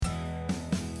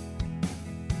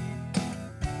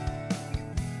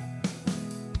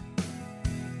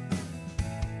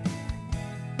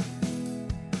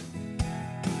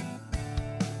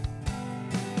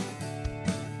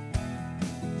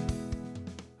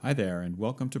Hi there, and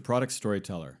welcome to Product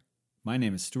Storyteller. My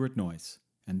name is Stuart Noyce,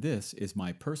 and this is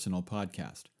my personal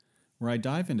podcast, where I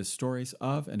dive into stories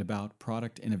of and about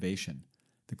product innovation,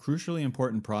 the crucially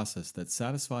important process that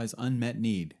satisfies unmet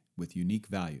need with unique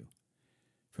value.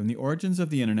 From the origins of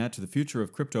the internet to the future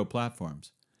of crypto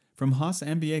platforms, from Haas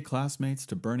MBA classmates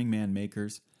to Burning Man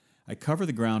makers, I cover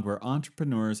the ground where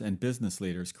entrepreneurs and business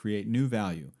leaders create new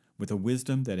value with a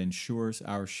wisdom that ensures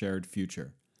our shared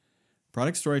future.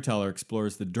 Product Storyteller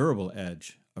explores the durable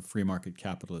edge of free market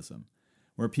capitalism,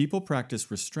 where people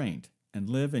practice restraint and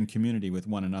live in community with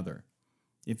one another.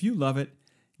 If you love it,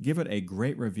 give it a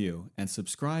great review and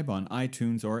subscribe on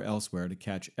iTunes or elsewhere to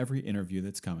catch every interview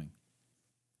that's coming.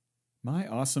 My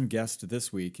awesome guest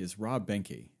this week is Rob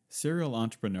Behnke, serial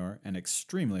entrepreneur and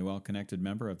extremely well-connected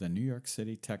member of the New York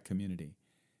City tech community.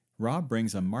 Rob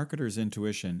brings a marketer's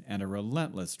intuition and a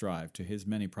relentless drive to his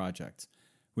many projects,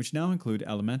 which now include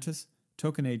Elementus,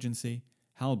 Token Agency,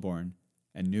 Halborn,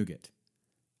 and Nougat.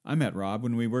 I met Rob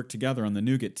when we worked together on the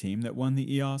Nougat team that won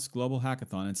the EOS Global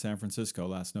Hackathon in San Francisco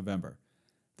last November.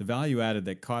 The value added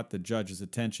that caught the judges'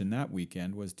 attention that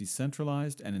weekend was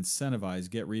decentralized and incentivized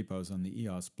Git repos on the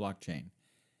EOS blockchain.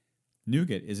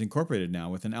 Nougat is incorporated now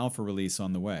with an alpha release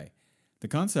on the way. The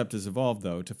concept has evolved,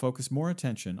 though, to focus more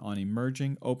attention on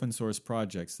emerging open-source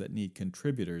projects that need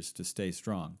contributors to stay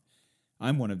strong.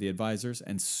 I'm one of the advisors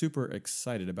and super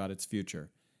excited about its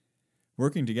future.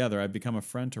 Working together, I've become a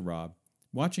friend to Rob,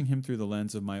 watching him through the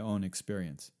lens of my own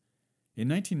experience. In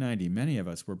 1990, many of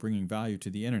us were bringing value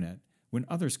to the internet when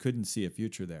others couldn't see a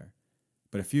future there.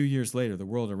 But a few years later, the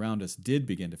world around us did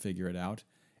begin to figure it out,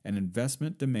 and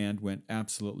investment demand went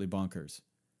absolutely bonkers.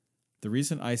 The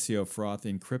recent ICO froth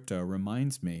in crypto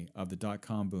reminds me of the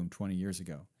dot-com boom 20 years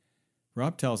ago.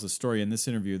 Rob tells a story in this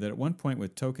interview that at one point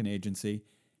with Token Agency,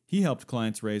 he helped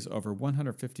clients raise over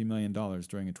 $150 million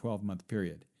during a 12-month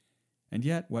period. And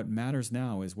yet, what matters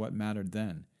now is what mattered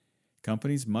then.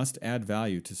 Companies must add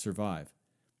value to survive.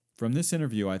 From this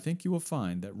interview, I think you will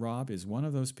find that Rob is one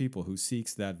of those people who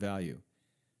seeks that value.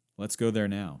 Let's go there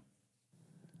now.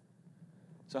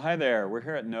 So hi there. We're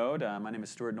here at Node. My name is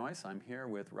Stuart Noyce. I'm here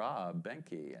with Rob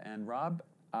Behnke. And Rob,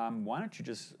 why don't you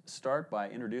just start by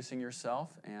introducing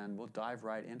yourself, and we'll dive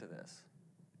right into this.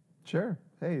 Sure.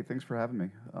 Hey, thanks for having me.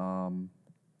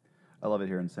 I love it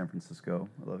here in San Francisco.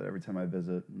 I love it every time I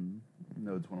visit, and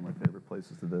Node's one of my favorite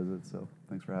places to visit, so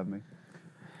thanks for having me.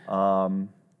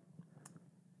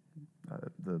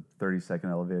 The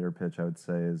 30-second elevator pitch, I would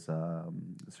say, is a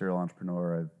serial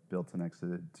entrepreneur. I've built and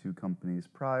exited 2 companies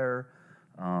prior,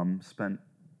 spent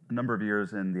a number of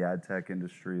years in the ad tech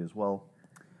industry as well,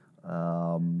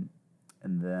 and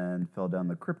then fell down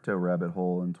the crypto rabbit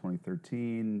hole in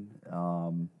 2013.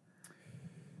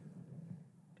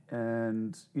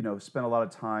 And spent a lot of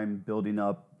time building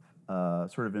up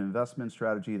sort of an investment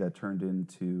strategy that turned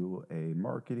into a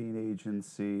marketing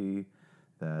agency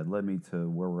that led me to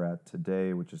where we're at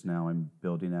today, which is now I'm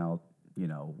building out,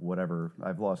 whatever,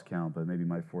 I've lost count, but maybe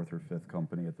my 4th or 5th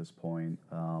company at this point.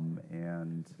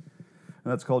 And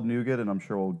that's called Nougat, and I'm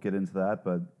sure we'll get into that,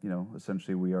 but,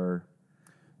 essentially we are,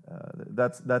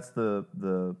 that's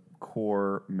the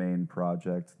core main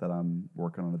project that I'm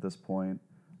working on at this point.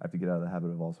 I have to get out of the habit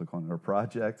of also calling it a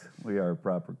project. We are a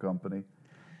proper company.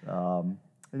 And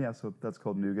yeah, so that's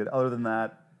called Nougat. Other than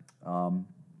that,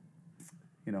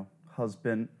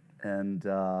 husband and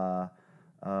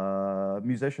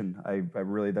musician. I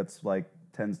really, that's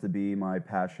tends to be my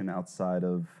passion outside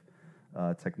of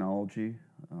technology.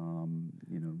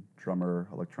 Drummer,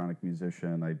 electronic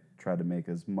musician. I try to make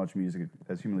as much music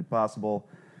as humanly possible.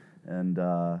 And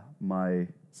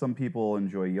some people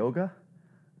enjoy yoga.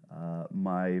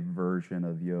 My version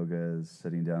of yoga is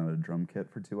sitting down at a drum kit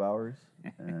for 2 hours,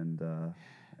 and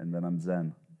then I'm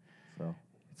zen. So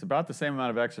it's about the same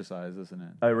amount of exercise, isn't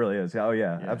it? It really is. Oh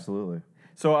yeah. Absolutely.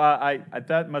 So I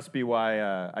that must be why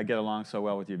I get along so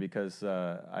well with you, because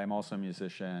I'm also a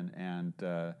musician, and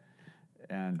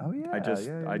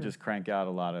I just crank out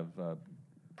a lot of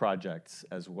projects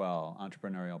as well,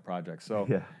 entrepreneurial projects. So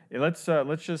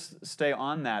let's just stay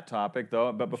on that topic,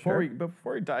 though. But before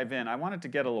we dive in, I wanted to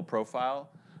get a little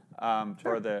profile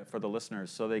for the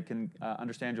listeners, so they can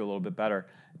understand you a little bit better.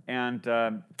 And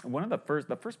one of the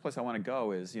first place I want to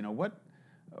go is,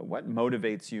 what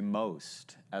motivates you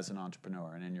most as an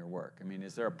entrepreneur and in your work? I mean,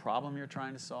 is there a problem you're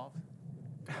trying to solve?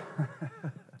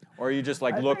 Or are you just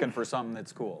looking for something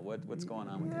that's cool? What's going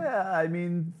on with you? Yeah, I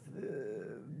mean,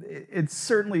 it's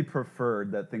certainly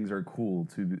preferred that things are cool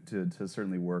to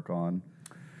certainly work on.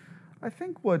 I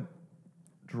think what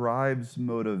drives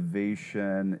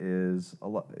motivation is a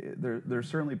lot. There's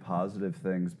certainly positive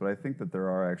things, but I think that there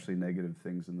are actually negative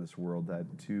things in this world that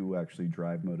too actually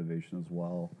drive motivation as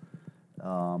well.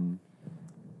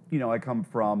 I come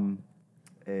from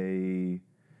a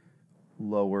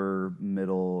lower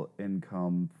middle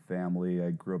income family.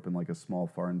 I grew up in like a small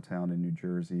farm town in New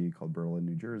Jersey called Berlin,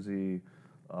 New Jersey.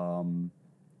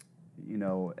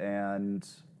 And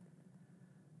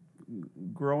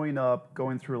growing up,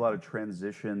 going through a lot of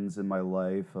transitions in my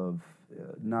life of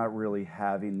not really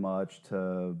having much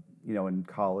to, in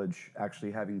college,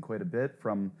 actually having quite a bit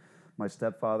from my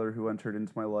stepfather who entered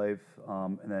into my life,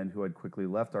 and then who had quickly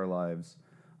left our lives,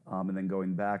 and then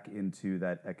going back into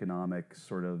that economic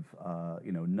sort of,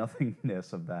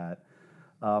 nothingness of that.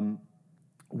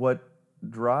 What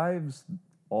drives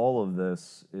all of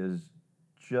this is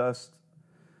just,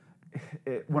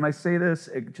 when I say this,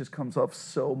 it just comes off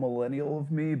so millennial of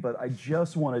me, but I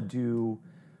just want to do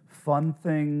fun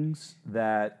things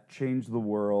that change the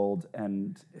world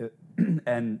and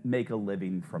make a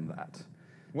living from that.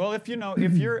 Well, if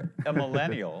you're a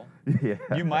millennial, Yeah.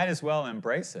 you might as well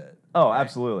embrace it. Oh, right?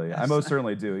 absolutely. I most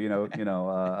certainly do.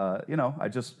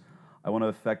 I want to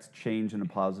affect change in a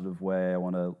positive way. I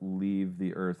want to leave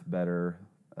the earth better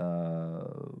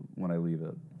when I leave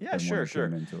it. Yeah, than sure, when I sure.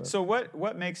 came into it. So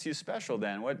what makes you special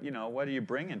then? What do you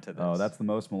bring into this? Oh, that's the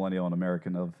most millennial and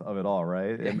American of it all,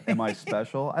 right? Am I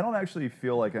special? I don't actually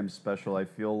feel like I'm special. I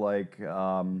feel like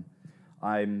I'm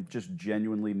just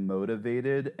genuinely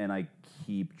motivated and I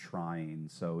keep trying.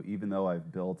 So even though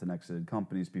I've built and exited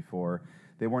companies before,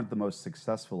 they weren't the most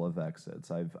successful of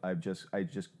exits. I just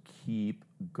keep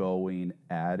going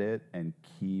at it and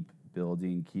keep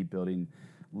building,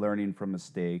 learning from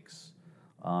mistakes.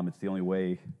 It's the only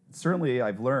way. Certainly,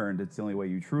 I've learned. It's the only way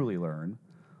you truly learn.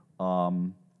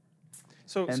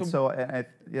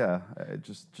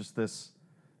 Just this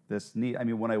need. I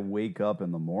mean, when I wake up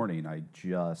in the morning,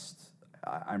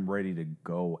 I'm ready to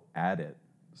go at it.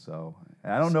 So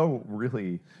I don't know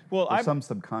really. Well, there's some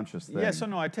subconscious thing. Yeah. So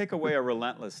no, I take away a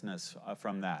relentlessness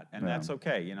from that, and Yeah. that's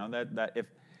okay. That if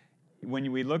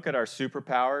when we look at our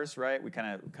superpowers, right, we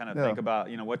kind of Yeah. think about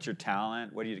what's your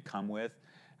talent, what do you come with.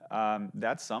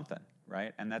 That's something,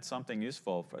 right? And that's something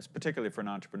useful for us, particularly for an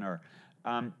entrepreneur.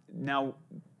 Now,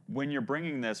 when you're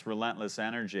bringing this relentless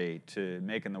energy to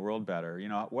making the world better,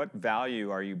 what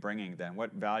value are you bringing then?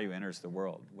 What value enters the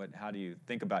world? How do you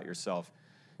think about yourself,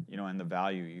 and the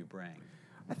value you bring?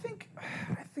 I think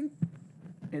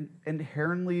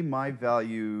inherently my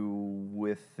value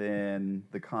within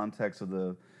the context of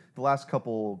the last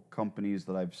couple companies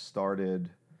that I've started,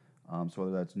 so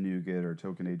whether that's Nougat or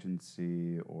Token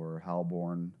Agency or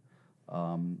Halborn,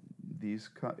 at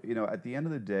the end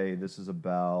of the day, this is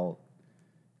about,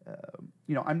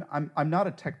 I'm not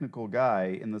a technical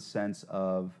guy in the sense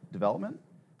of development.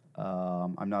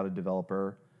 I'm not a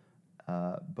developer,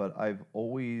 but I've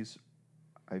always,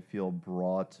 I feel,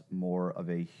 brought more of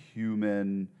a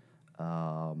human,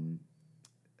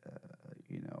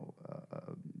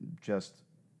 just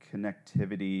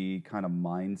connectivity kind of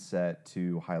mindset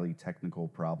to highly technical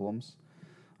problems.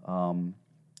 And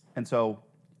so,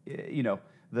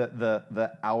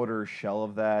 the outer shell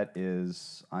of that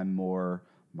is I'm more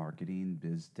marketing,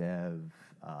 biz dev,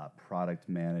 product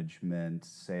management,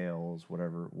 sales,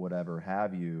 whatever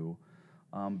have you.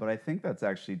 But I think that's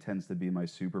actually tends to be my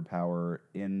superpower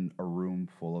in a room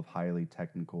full of highly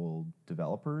technical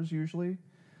developers usually.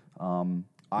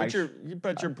 But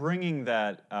you're bringing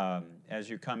that as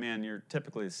you come in. You're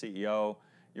typically the CEO.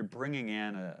 You're bringing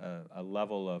in a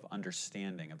level of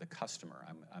understanding of the customer.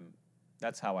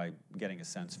 That's how I'm getting a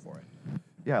sense for it.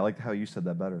 Yeah, I like how you said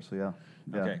that better. So yeah.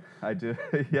 Okay. I do.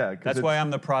 Yeah. That's why I'm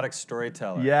the product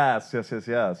storyteller. Yes. I've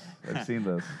seen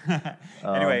this.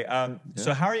 Anyway,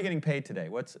 so how are you getting paid today?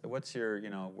 What's your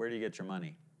where do you get your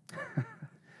money?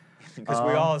 Because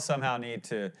we all somehow need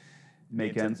to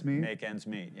make ends meet. Make ends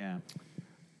meet. Yeah.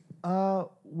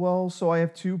 Well, so I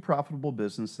have two profitable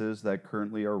businesses that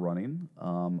currently are running.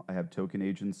 I have Token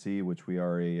Agency, which we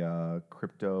are a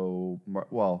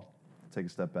take a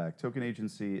step back. Token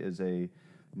Agency is a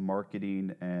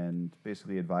marketing and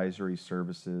basically advisory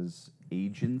services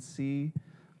agency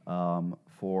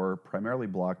for primarily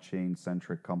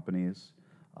blockchain-centric companies.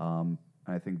 And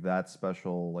I think that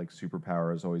special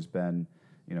superpower has always been,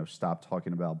 stop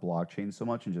talking about blockchain so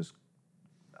much and just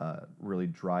really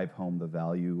drive home the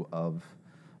value of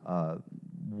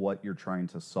what you're trying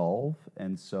to solve.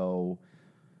 And so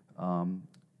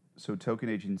Token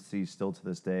Agency, still to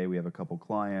this day, we have a couple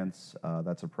clients.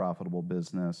 That's a profitable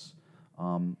business.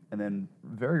 And then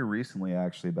very recently,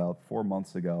 actually, about 4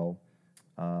 months ago,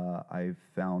 I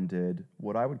founded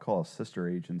what I would call a sister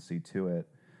agency to it,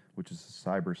 which is a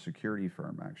cybersecurity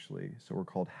firm, actually. So we're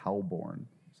called Halborn.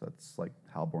 So that's like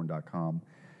halborn.com.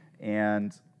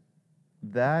 And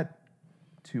that,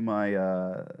 to my,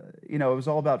 it was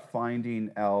all about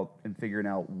finding out and figuring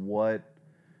out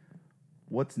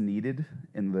what's needed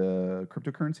in the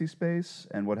cryptocurrency space.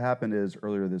 And what happened is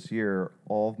earlier this year,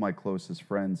 all of my closest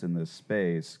friends in this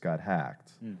space got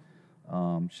hacked,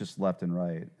 just left and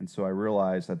right. And so I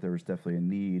realized that there was definitely a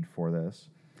need for this.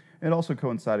 It also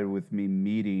coincided with me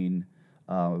meeting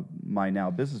my now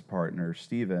business partner,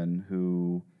 Steven,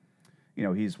 who,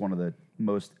 he's one of the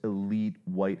most elite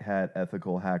white hat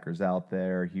ethical hackers out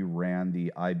there. He ran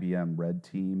the IBM Red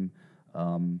Team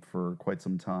for quite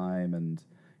some time, and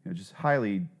just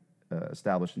highly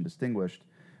established and distinguished.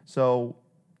 So,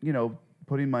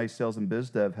 putting my sales and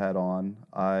biz dev hat on,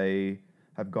 I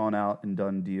have gone out and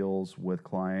done deals with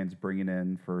clients, bringing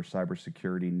in for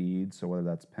cybersecurity needs. So whether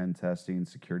that's pen testing,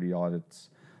 security audits,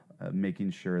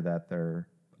 making sure that their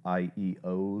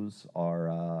IEOs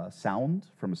are sound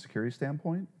from a security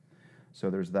standpoint. So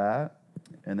there's that.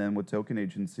 And then with Token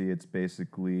Agency, it's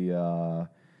basically,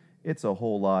 it's a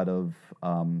whole lot of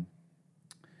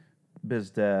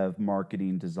biz dev,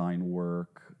 marketing, design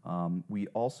work. We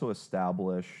also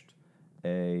established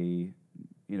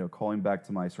calling back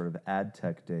to my sort of ad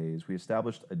tech days, we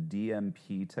established a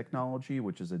DMP technology,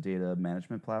 which is a data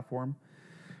management platform.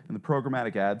 In the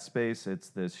programmatic ad space, it's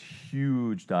this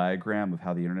huge diagram of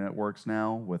how the internet works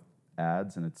now with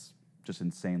ads, and it's just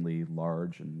insanely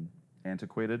large and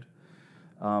antiquated.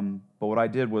 But what I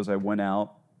did was I went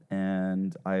out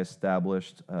and I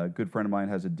established, a good friend of mine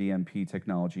has a DMP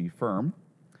technology firm.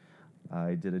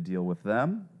 I did a deal with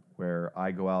them where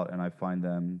I go out and I find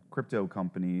them crypto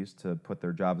companies to put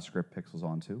their JavaScript pixels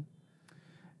onto.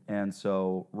 And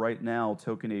so right now,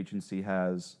 Token Agency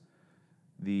has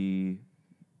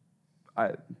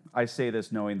I say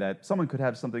this knowing that someone could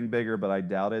have something bigger, but I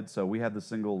doubt it. So we have the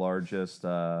single largest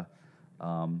data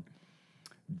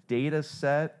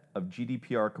set of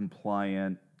GDPR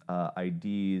compliant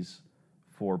IDs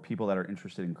for people that are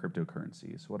interested in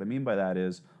cryptocurrencies. What I mean by that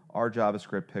is our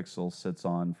JavaScript pixel sits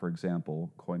on, for example,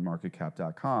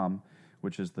 CoinMarketCap.com,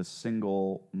 which is the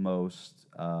single most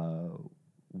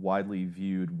widely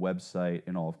viewed website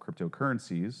in all of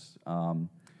cryptocurrencies.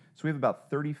 So we have about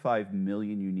 35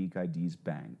 million unique IDs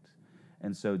banked.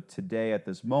 And so today, at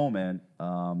this moment,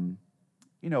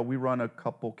 we run a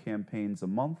couple campaigns a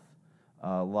month.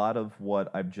 A lot of what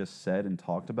I've just said and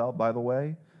talked about, by the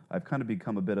way, I've kind of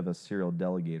become a bit of a serial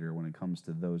delegator when it comes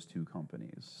to those two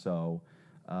companies. So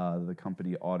the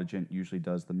company Audigent usually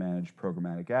does the managed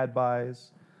programmatic ad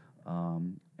buys.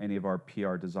 Any of our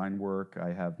PR design work,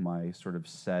 I have my sort of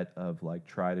set of like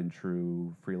tried and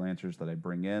true freelancers that I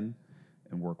bring in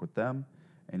and work with them.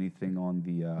 Anything on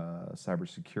the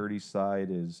cybersecurity side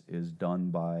is done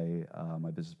by my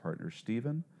business partner,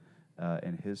 Steven,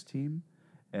 and his team.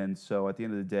 And so at the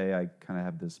end of the day, I kind of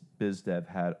have this biz dev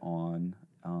hat on.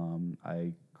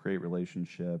 I create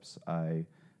relationships. I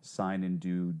sign and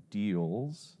do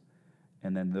deals.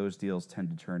 And then those deals tend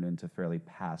to turn into fairly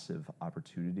passive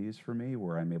opportunities for me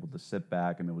where I'm able to sit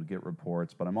back, I'm able to get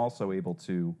reports, but I'm also able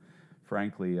to,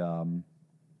 frankly,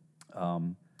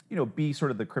 be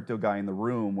sort of the crypto guy in the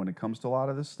room when it comes to a lot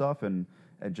of this stuff and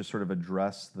just sort of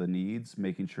address the needs,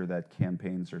 making sure that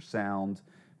campaigns are sound,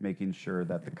 making sure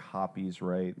that the copy's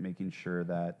right, making sure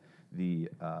that the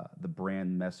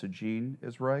brand messaging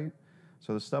is right.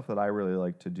 So the stuff that I really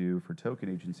like to do for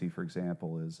Token Agency, for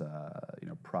example, is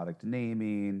product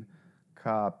naming,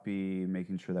 copy,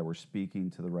 making sure that we're speaking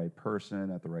to the right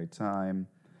person at the right time.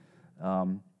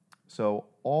 So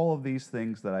all of these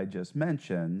things that I just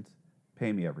mentioned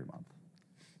pay me every month.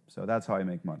 So that's how I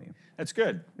make money. That's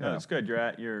good. Yeah. No, that's good.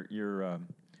 You're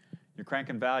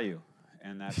cranking value,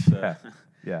 and that's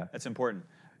yeah. That's important.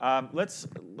 Let's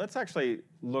actually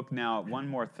look now at one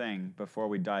more thing before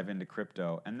we dive into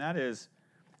crypto, and that is,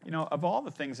 of all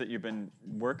the things that you've been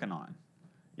working on,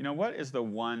 what is the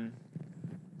one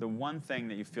thing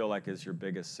that you feel like is your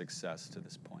biggest success to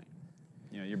this point?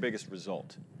 Your biggest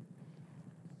result.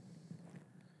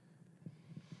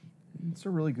 It's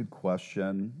a really good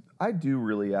question. I do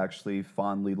really actually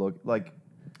fondly look like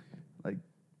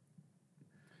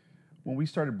when we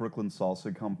started Brooklyn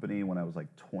Salsa Company when I was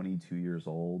like 22 years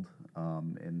old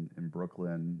in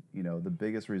Brooklyn, the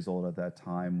biggest result at that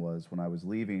time was when I was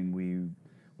leaving, we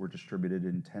were distributed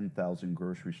in 10,000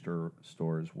 grocery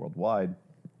stores worldwide.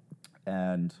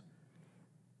 And,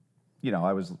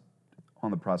 I was on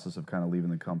the process of kind of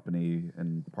leaving the company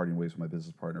and parting ways with my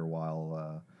business partner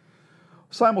while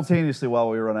simultaneously while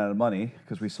we run out of money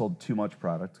because we sold too much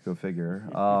product. Go figure.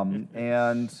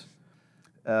 And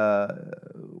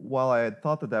while I had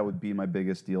thought that would be my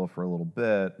biggest deal for a little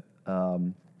bit,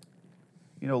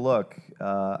 look,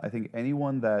 I think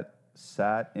anyone that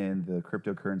sat in the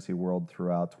cryptocurrency world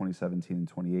throughout 2017 and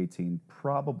 2018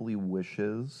 probably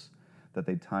wishes that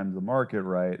they timed the market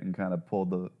right and kind of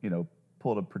pulled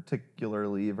a particular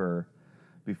lever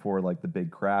before like the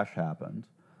big crash happened.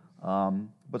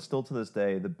 But still to this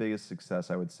day, the biggest success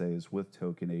I would say is with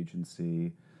Token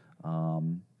Agency.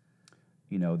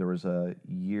 There was a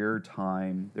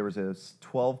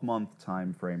 12-month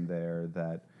time frame there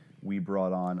that we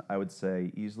brought on, I would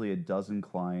say, easily a dozen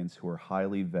clients who are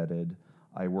highly vetted.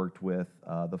 I worked with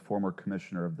the former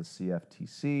commissioner of the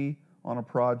CFTC on a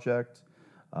project.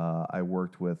 I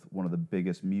worked with one of the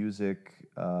biggest music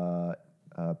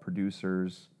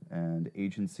producers and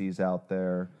agencies out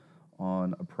there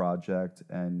on a project,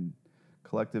 and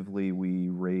collectively we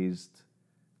raised,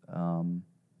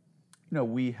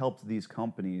 we helped these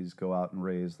companies go out and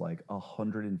raise like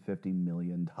 $150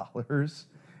 million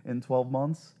in 12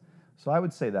 months. So I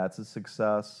would say that's a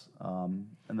success. And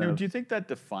then do you think that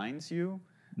defines you,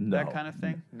 that kind of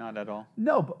thing? Not at all?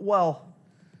 No, but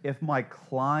if my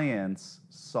clients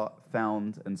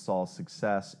found and saw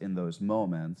success in those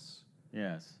moments,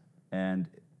 yes, and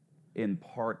in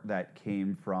part that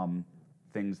came from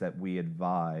things that we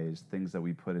advised, things that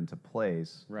we put into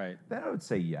place, right, then I would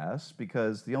say yes,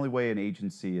 because the only way an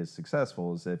agency is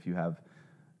successful is if you have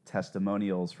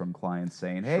testimonials from clients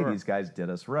saying, "Hey, Sure. these guys did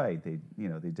us right. They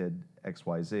did X,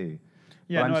 Y, Z."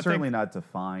 Yeah, but no, I'm certainly not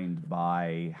defined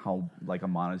by how like a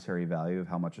monetary value of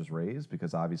how much is raised,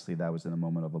 because obviously that was in a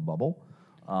moment of a bubble.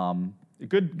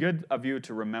 Good of you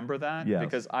to remember that, Yes.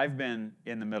 because I've been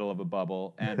in the middle of a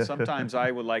bubble, and sometimes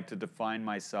I would like to define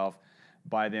myself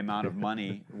by the amount of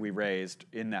money we raised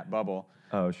in that bubble.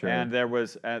 Oh, sure. And there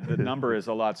was the number is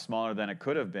a lot smaller than it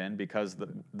could have been because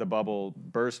the bubble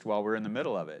burst while we're in the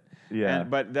middle of it. Yeah.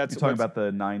 But that's You're talking about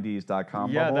the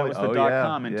 90s.com yeah, bubble? that was the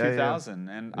 .com in 2000,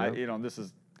 and Yep. this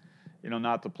is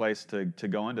not the place to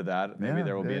go into that. Maybe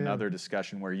there will be another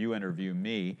discussion where you interview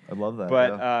me. I'd love that.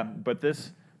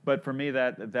 But for me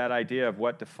that idea of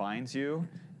what defines you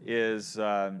is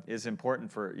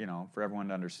important for everyone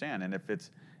to understand. And if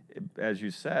it's, as you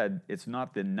said, it's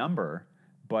not the number,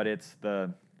 but it's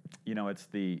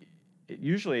it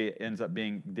usually ends up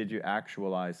being, did you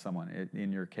actualize someone?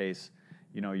 In your case,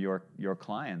 your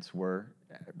clients were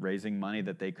raising money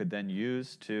that they could then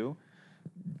use to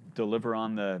deliver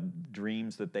on the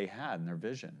dreams that they had and their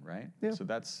vision, right? Yeah. So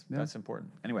that's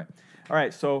important. Anyway, all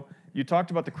right. So you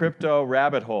talked about the crypto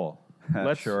rabbit hole.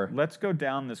 Sure. Let's go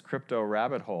down this crypto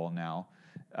rabbit hole now.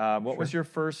 What was your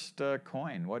first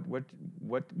coin? What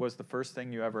was the first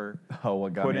thing you ever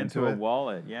what got put me into a it?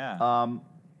 wallet? Yeah.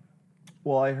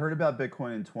 Well, I heard about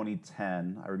Bitcoin in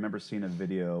 2010. I remember seeing a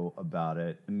video about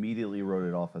it, immediately wrote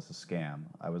it off as a scam.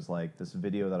 I was like, this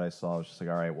video that I saw was just like,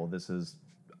 all right, well, this is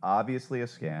obviously a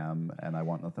scam, and I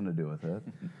want nothing to do with it.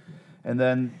 And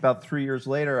then about 3 years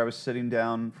later, I was sitting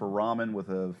down for ramen with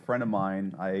a friend of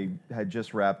mine. I had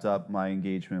just wrapped up my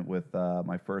engagement with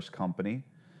my first company.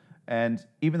 And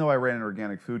even though I ran an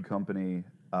organic food company,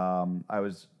 I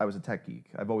was a tech geek.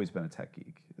 I've always been a tech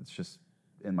geek. It's just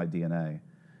in my DNA.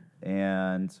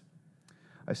 And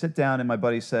I sit down and my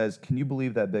buddy says, "Can you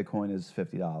believe that Bitcoin is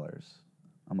 $50?"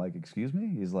 I'm like, "Excuse me?"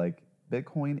 He's like,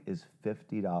 "Bitcoin is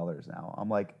 $50 now." I'm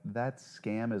like, "That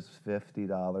scam is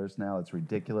 $50 now. It's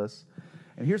ridiculous."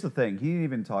 And here's the thing. He didn't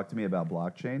even talk to me about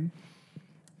blockchain.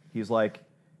 He's like,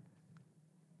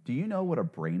 "Do you know what a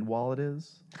brain wallet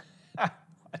is?"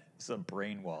 It's a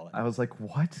brain wallet. I was like,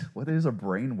 "What? What is a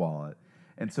brain wallet?"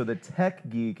 And so the tech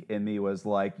geek in me was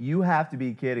like, "You have to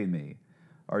be kidding me.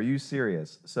 Are you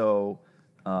serious?" So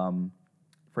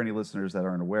for any listeners that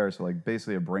aren't aware, so like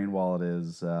basically a brain wallet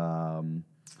is when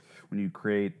you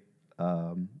create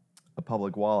a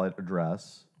public wallet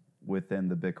address within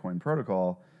the Bitcoin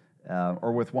protocol,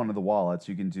 or with one of the wallets,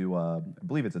 you can do, I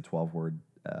believe it's a 12-word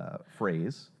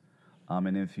phrase.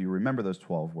 And if you remember those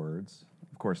 12 words,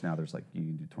 of course now there's like, you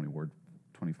can do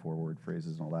 24-word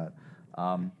phrases and all that.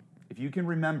 If you can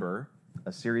remember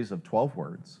a series of 12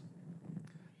 words,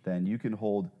 then you can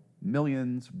hold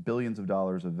millions, billions of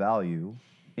dollars of value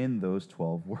in those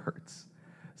 12 words.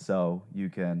 So you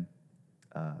can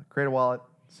create a wallet,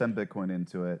 send Bitcoin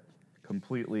into it,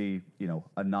 completely,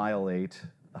 annihilate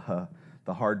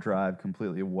the hard drive,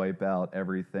 completely wipe out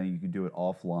everything. You can do it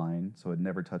offline, so it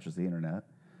never touches the internet.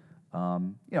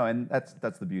 And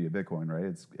that's the beauty of Bitcoin, right?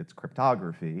 It's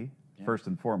cryptography first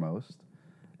and foremost,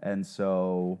 and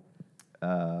so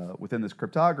within this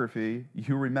cryptography,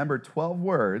 you remember 12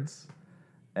 words,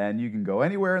 and you can go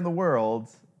anywhere in the world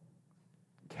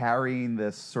carrying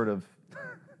this sort of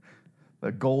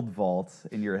a gold vault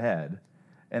in your head.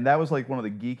 And that was like one of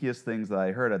the geekiest things that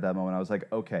I heard at that moment. I was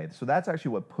like, okay, so that's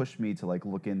actually what pushed me to like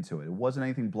look into it. It wasn't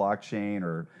anything blockchain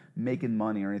or making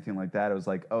money or anything like that. It was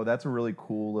like, oh, that's a really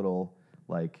cool little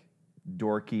like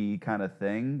dorky kind of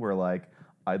thing where like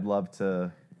I'd love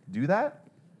to do that.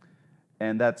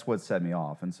 And that's what set me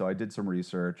off. And so I did some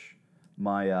research.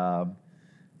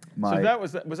 So that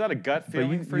was that a gut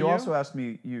feeling for you? You also asked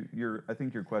me. I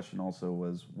think your question also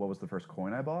was, what was the first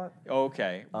coin I bought?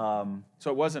 Okay.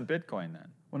 So it wasn't Bitcoin then.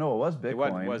 Well, no, it was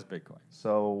Bitcoin. It was Bitcoin.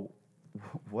 So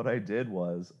what I did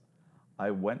was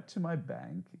I went to my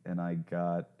bank and I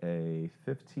got a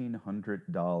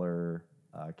 $1,500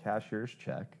 cashier's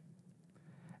check,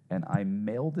 and I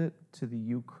mailed it to the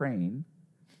Ukraine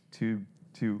to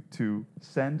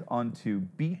send onto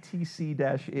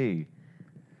BTC-E.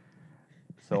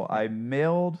 So I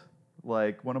mailed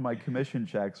like one of my commission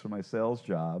checks for my sales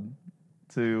job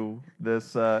to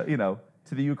this, to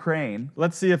the Ukraine.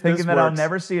 Let's see if thinking this that works. I'll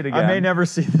never see it again. I may never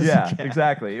see this yeah, again.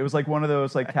 exactly. It was like one of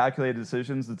those like calculated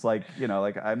decisions. It's like,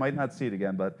 like I might not see it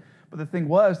again. But the thing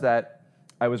was that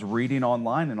I was reading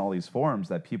online in all these forums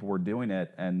that people were doing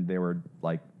it and they were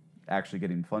like actually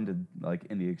getting funded like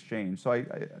in the exchange. So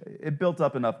it built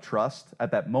up enough trust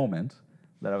at that moment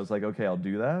that I was like, okay, I'll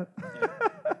do that. Yeah.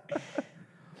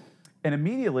 And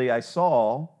immediately I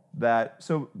saw that,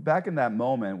 so back in that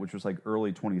moment, which was like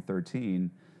early 2013,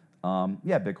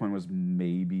 Bitcoin was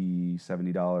maybe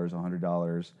 $70,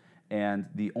 $100. And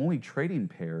the only trading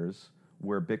pairs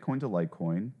were Bitcoin to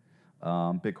Litecoin,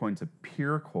 Bitcoin to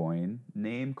Peercoin,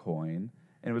 Namecoin,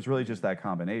 and it was really just that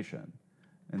combination.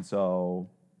 And so,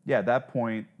 at that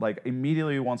point, like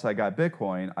immediately once I got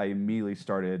Bitcoin, I immediately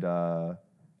started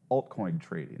altcoin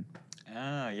trading.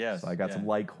 Ah, yes. So I got some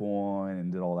Litecoin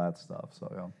and did all that stuff.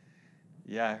 So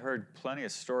yeah, I heard plenty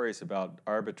of stories about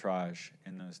arbitrage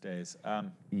in those days.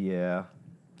 Yeah.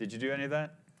 Did you do any of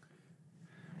that?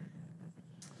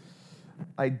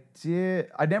 I did.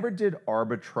 I never did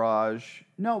arbitrage.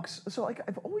 No, so like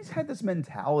I've always had this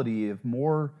mentality of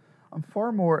I'm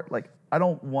far more like I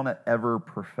don't want to ever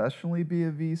professionally be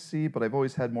a VC, but I've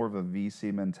always had more of a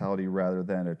VC mentality rather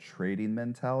than a trading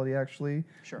mentality, actually.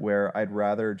 Sure. Where I'd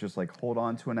rather just like hold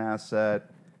on to an asset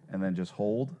and then just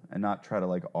hold and not try to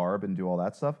like arb and do all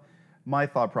that stuff. My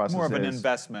thought process is more of an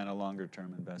investment, a longer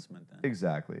term investment then.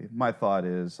 Exactly. My thought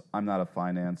is I'm not a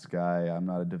finance guy. I'm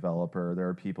not a developer. There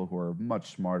are people who are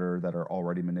much smarter that are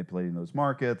already manipulating those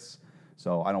markets.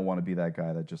 So I don't want to be that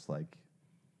guy that just like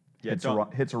hits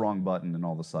a wrong button and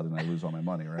all of a sudden I lose all my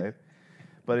money, right?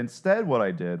 But instead what I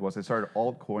did was I started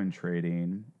altcoin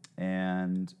trading,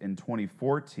 and in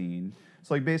 2014,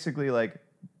 so like basically like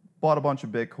bought a bunch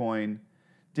of Bitcoin,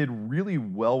 did really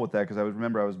well with that because I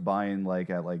was buying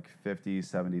like at like $50,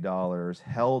 $70,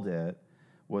 held it,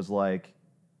 was like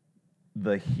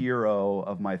the hero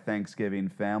of my Thanksgiving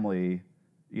family,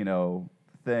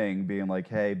 thing, being like,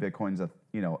 hey, Bitcoin's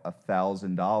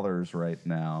 $1,000 right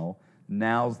now.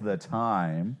 Now's the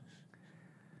time.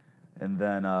 And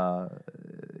then,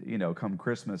 come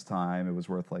Christmas time, it was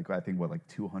worth like, I think, like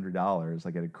 $200.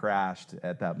 Like it had crashed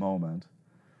at that moment.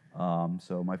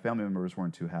 So my family members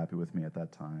weren't too happy with me at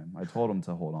that time. I told them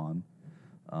to hold on.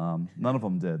 None of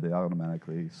them did. They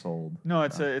automatically sold. No,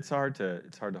 it's hard to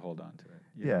hold on to it.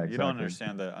 Exactly. You don't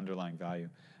understand the underlying value.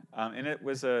 And it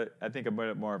was I think a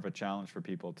bit more of a challenge for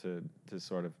people to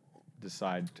sort of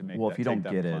decide to make if you don't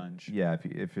get plunge.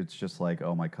 If it's just like,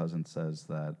 oh, my cousin says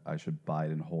that I should buy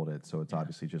it and hold it, so it's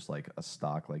obviously just like a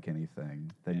stock like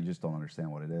anything, then you just don't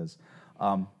understand what it is.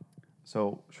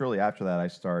 So shortly after that, I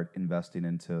start investing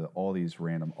into all these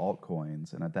random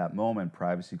altcoins, and at that moment,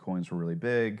 privacy coins were really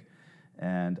big,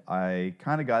 and I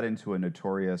kind of got into a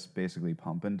notorious basically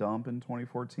pump and dump in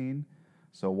 2014.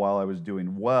 So while I was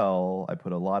doing well, I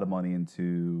put a lot of money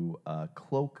into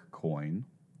Cloak Coin.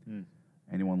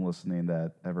 Anyone listening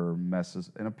that ever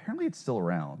messes, and apparently it's still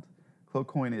around. Cloak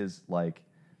Coin is like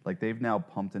they've now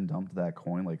pumped and dumped that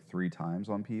coin like 3 times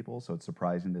on people, so it's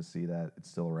surprising to see that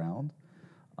it's still around.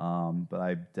 But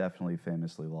I definitely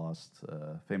famously lost,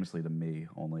 famously to me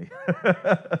only.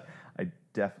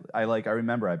 I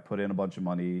remember I put in a bunch of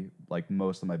money, like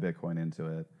most of my Bitcoin into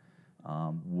it.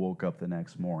 Woke up the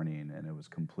next morning and it was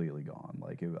completely gone.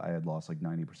 Like I had lost like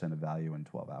 90% of value in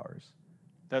 12 hours.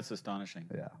 That's astonishing.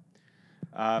 Yeah.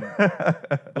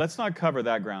 Let's not cover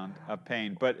that ground of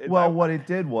pain. But what it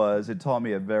did was it taught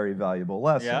me a very valuable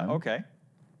lesson. Yeah. Okay.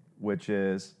 Which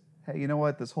is, hey, you know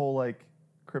what? This whole like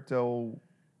crypto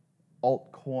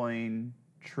altcoin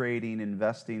trading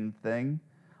investing thing,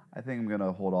 I think I'm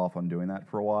gonna hold off on doing that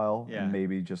for a while, Yeah. and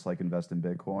maybe just like invest in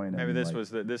Bitcoin. Maybe and, this like,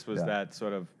 was yeah. that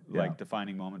sort of Yeah. like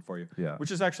defining moment for you. Yeah.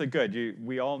 Which is actually good.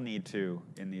 We all need to,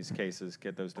 in these cases,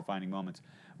 get those defining moments.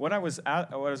 What I was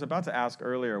about to ask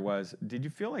earlier was, did you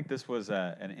feel like this was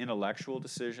an intellectual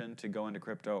decision to go into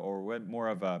crypto, or more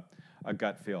of a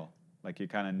gut feel? Like you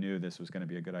kind of knew this was going to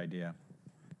be a good idea?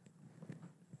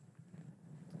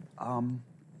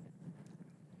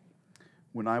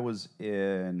 When I was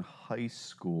in high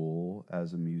school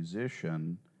as a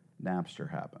musician, Napster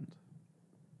happened.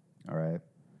 All right.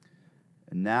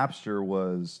 And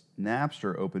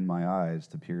Napster opened my eyes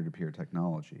to peer-to-peer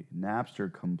technology. Napster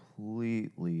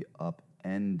completely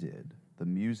upended the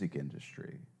music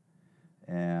industry.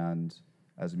 And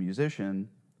as a musician,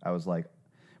 I was like,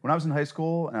 when I was in high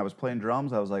school and I was playing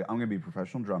drums, I was like, I'm gonna be a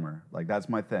professional drummer. Like, that's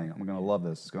my thing. I'm gonna love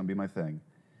this. It's gonna be my thing.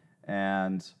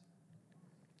 And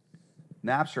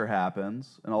Napster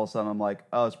happens, and all of a sudden I'm like,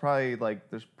 oh, it's probably like,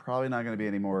 there's probably not gonna be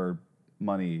any more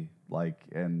money like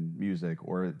in music,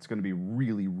 or it's going to be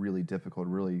really, really difficult,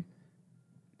 really.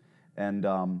 And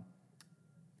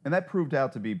that proved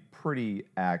out to be pretty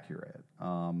accurate,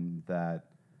 that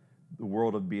the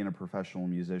world of being a professional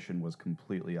musician was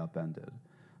completely upended.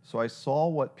 So I saw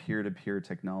what peer-to-peer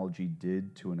technology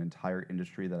did to an entire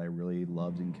industry that I really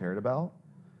loved and cared about.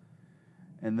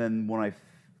 And then when I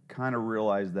kind of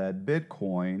realized that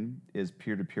Bitcoin is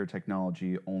peer-to-peer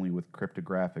technology only with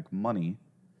cryptographic money,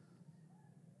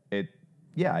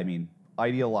 I mean,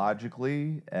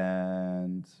 ideologically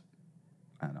and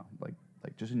I don't know, like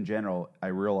just in general, I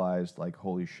realized like,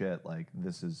 holy shit, like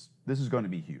this is going to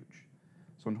be huge.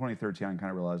 So in 2013, I kind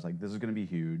of realized like this is going to be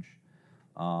huge,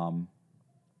 and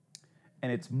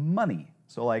it's money.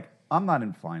 So like, I'm not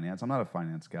in finance. I'm not a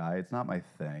finance guy. It's not my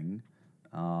thing.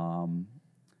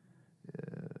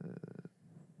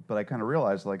 But I kind of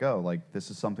realized like, oh, like this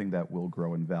is something that will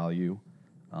grow in value.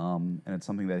 And it's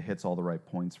something that hits all the right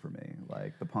points for me.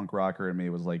 Like the punk rocker in me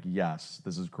was like, yes,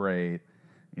 this is great,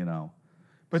 you know.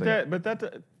 But So,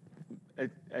 that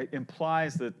it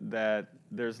implies that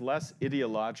there's less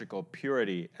ideological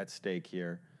purity at stake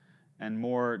here, and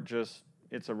more just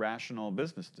it's a rational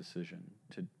business decision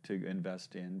to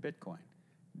invest in Bitcoin.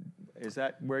 Is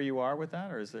that where you are with that,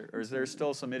 or is there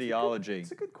still some ideology?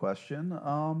 It's a good question.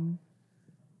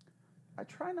 I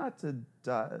try not to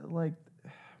like.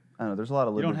 I don't know. There's a lot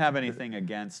of. You don't have anything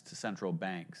against central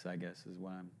banks, I guess, is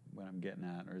what I'm getting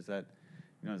at, or is that,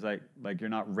 it's like you're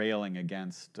not railing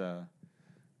against a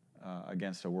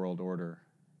world order,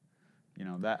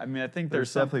 that. I mean, I think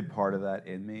there's definitely part of that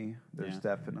in me. There's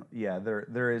definitely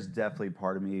there is definitely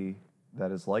part of me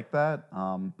that is like that.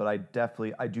 But I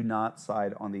do not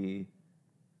side on the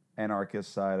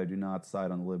anarchist side. I do not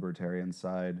side on the libertarian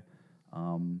side.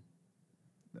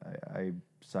 I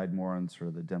side more on sort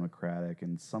of the democratic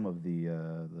and some of the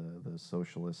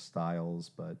socialist styles,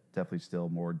 but definitely still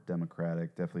more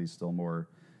democratic, definitely still more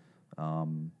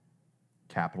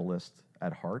capitalist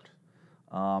at heart.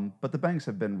 But the banks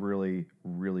have been really,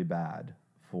 really bad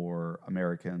for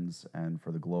Americans and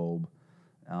for the globe.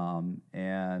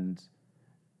 And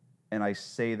I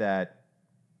say that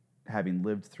having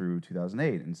lived through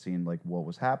 2008 and seeing like what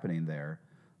was happening there.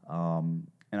 And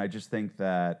I just think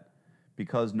that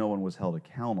because no one was held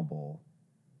accountable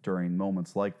during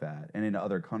moments like that, and in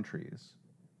other countries,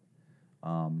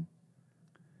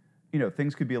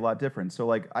 things could be a lot different. So,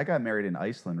 like, I got married in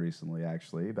Iceland recently,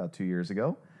 actually, about 2 years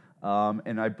ago.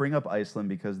 And I bring up Iceland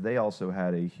because they also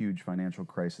had a huge financial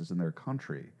crisis in their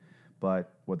country.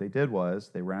 But what they did was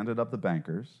they rounded up the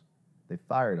bankers, they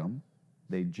fired them,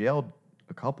 they jailed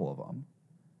a couple of them,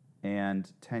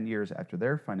 and 10 years after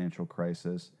their financial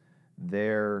crisis,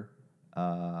 their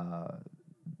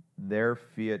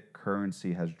fiat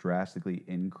currency has drastically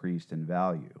increased in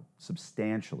value,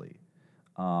 substantially.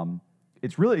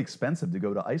 It's really expensive to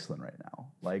go to Iceland right now.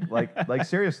 Like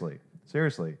seriously.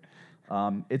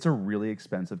 It's a really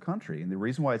expensive country. And the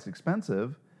reason why it's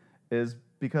expensive is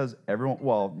because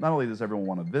not only does everyone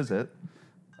want to visit,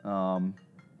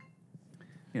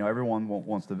 everyone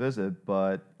wants to visit,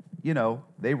 but,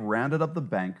 they rounded up the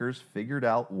bankers, figured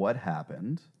out what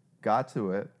happened, got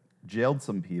to it, jailed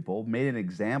some people, made an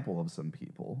example of some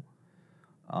people.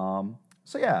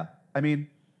 So yeah, I mean,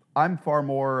 I'm far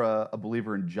more a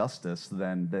believer in justice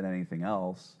than anything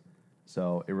else.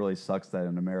 So it really sucks that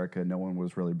in America, no one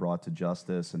was really brought to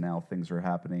justice, and now things are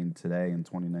happening today in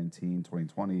 2019,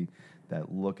 2020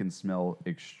 that look and smell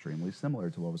extremely similar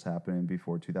to what was happening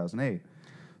before 2008.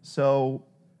 So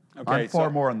I'm far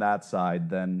more on that side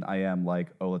than I am like,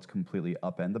 oh, let's completely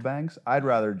upend the banks. I'd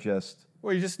rather just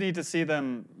Well, you just need to see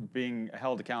them being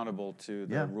held accountable to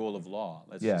the Yeah. rule of law.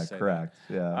 Let's Yeah, just say correct.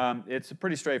 that. Yeah. It's a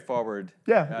pretty straightforward.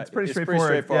 Yeah, it's pretty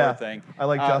straightforward. Yeah. Thing. I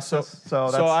like justice, so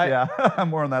that's I'm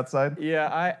more on that side.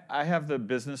 Yeah, I have the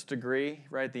business degree,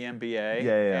 right? The MBA.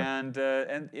 Yeah. And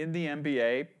in the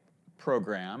MBA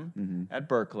program at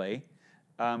Berkeley,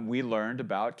 we learned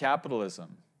about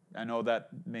capitalism. I know that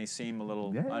may seem a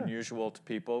little unusual to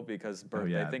people because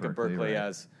they think of Berkeley right.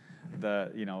 as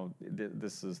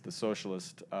this is the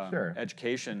socialist Sure.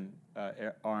 education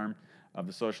arm of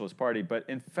the Socialist Party. But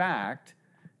in fact,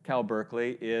 Cal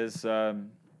Berkeley is the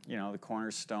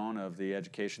cornerstone of the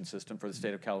education system for the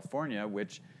state of California,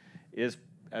 which is,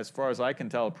 as far as I can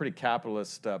tell, a pretty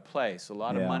capitalist place. A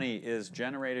lot of money is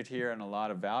generated here and a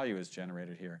lot of value is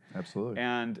generated here. Absolutely.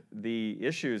 And the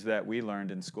issues that we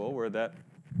learned in school were that,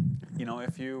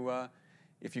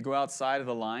 if you go outside of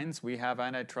the lines, we have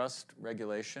antitrust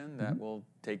regulation that will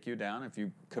take you down. If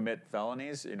you commit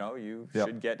felonies, you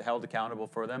should get held accountable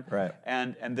for them. Right.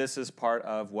 And this is part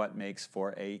of what makes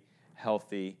for a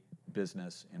healthy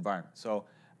business environment. So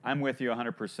I'm with you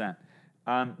 100%.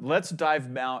 Let's dive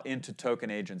now into token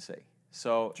agency.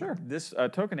 So this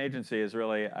token agency is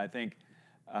really, I think,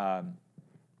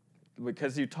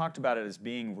 because you talked about it as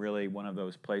being really one of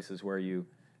those places where you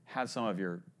had some of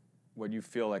what you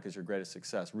feel like is your greatest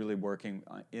success, really working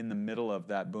in the middle of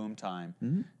that boom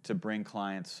time to bring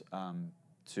clients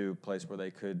to a place where they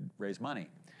could raise money.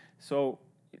 So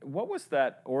what was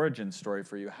that origin story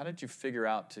for you? How did you figure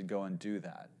out to go and do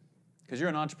that? Because you're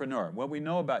an entrepreneur. What we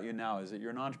know about you now is that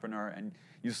you're an entrepreneur and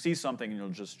you see something and you'll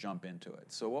just jump into it.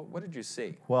 So what did you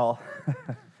see? Well,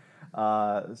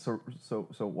 so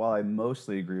while I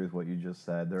mostly agree with what you just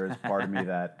said, there is part of me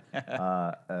that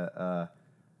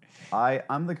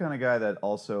I'm the kind of guy that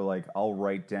also, like, I'll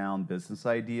write down business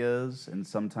ideas, and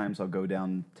sometimes I'll go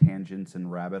down tangents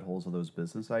and rabbit holes of those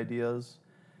business ideas.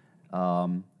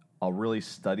 I'll really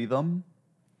study them,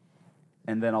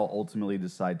 and then I'll ultimately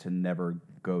decide to never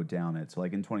go down it. So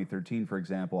like in 2013, for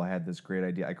example, I had this great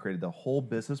idea. I created the whole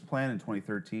business plan in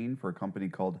 2013 for a company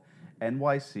called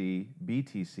NYC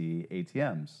BTC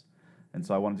ATMs. And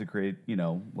so I wanted to create,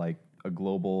 like a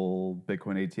global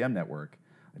Bitcoin ATM network.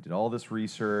 I did all this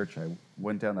research. I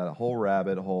went down that whole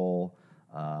rabbit hole.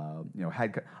 I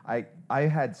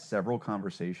had several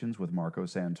conversations with Marco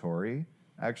Santori,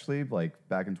 actually, like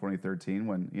back in 2013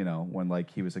 when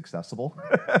like he was accessible,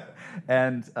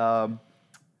 and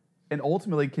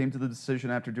ultimately came to the decision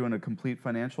after doing a complete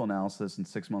financial analysis and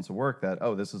 6 months of work that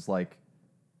this is like,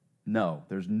 no,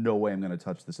 there's no way I'm going to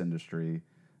touch this industry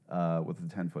with a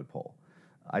 10-foot pole.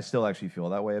 I still actually feel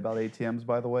that way about ATMs,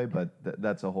 by the way, but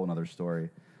that's a whole other story.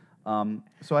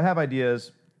 So I have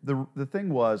ideas. The thing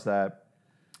was that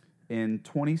in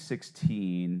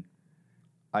 2016,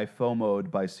 I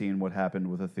FOMO'd by seeing what happened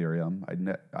with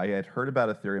Ethereum. I had heard about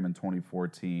Ethereum in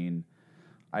 2014.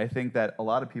 I think that a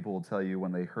lot of people will tell you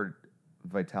when they heard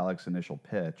Vitalik's initial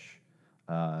pitch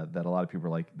that a lot of people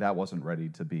were like, that wasn't ready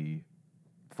to be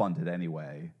funded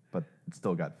anyway, but it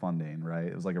still got funding, right?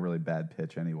 It was like a really bad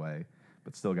pitch anyway,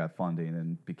 but still got funding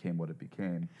and became what it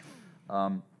became.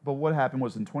 But what happened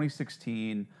was in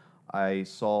 2016, I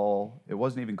saw, it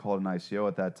wasn't even called an ICO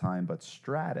at that time, but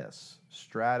Stratis.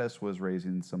 Stratis was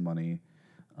raising some money.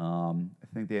 I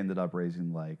think they ended up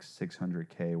raising like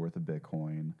 $600K worth of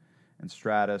Bitcoin. And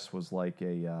Stratis was like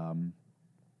a,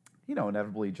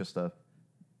 inevitably just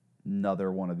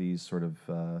another one of these sort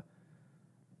of,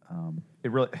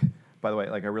 it really, by the way,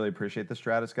 like I really appreciate the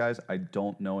Stratis guys. I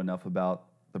don't know enough about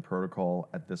the protocol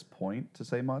at this point to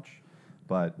say much,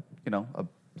 but, a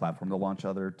platform to launch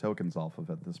other tokens off of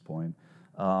at this point.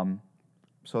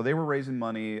 So they were raising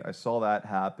money. I saw that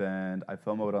happen. I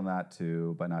FOMO'd on that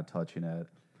too by not touching it.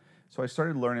 So I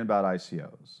started learning about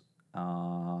ICOs.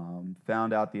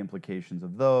 Found out the implications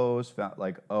of those. Found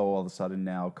all of a sudden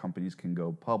now companies can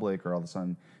go public, or all of a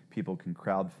sudden people can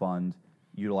crowdfund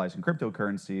utilizing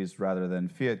cryptocurrencies rather than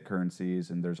fiat currencies,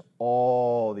 and there's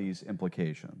all these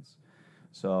implications.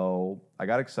 So I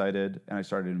got excited and I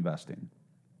started investing.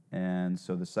 And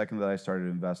so the second that I started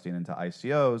investing into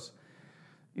ICOs,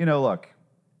 look,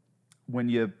 when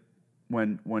you're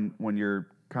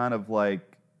kind of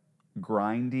like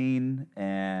grinding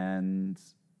and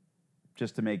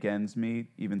just to make ends meet,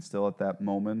 even still at that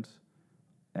moment,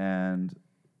 and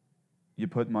you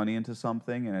put money into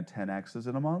something and it 10x's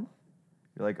in a month,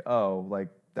 you're like, oh, like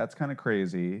that's kind of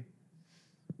crazy.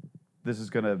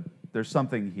 There's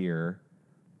something here.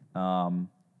 And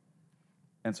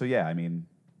so, yeah, I mean,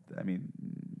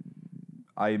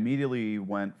 I immediately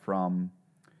went from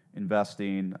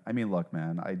investing. I mean, look,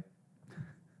 man, I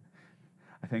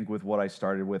think with what I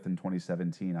started with in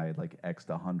 2017, I had like X'd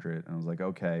 100, and I was like,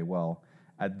 okay, well,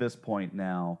 at this point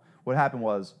now, what happened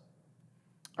was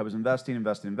I was investing,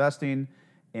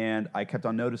 and I kept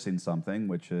on noticing something,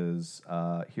 which is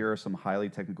here are some highly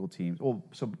technical teams. Well,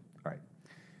 so, all right.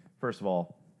 First of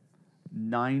all,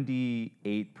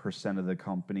 98% of the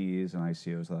companies and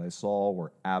ICOs that I saw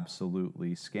were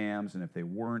absolutely scams, and if they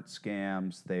weren't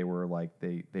scams, they were like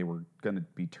they were going to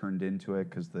be turned into it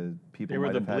because the people They were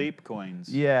might the have had, bleep coins.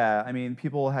 yeah, I mean,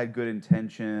 people had good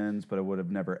intentions, but it would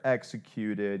have never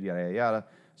executed, yada yada yada.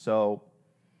 So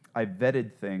I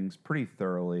vetted things pretty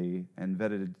thoroughly and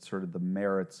vetted sort of the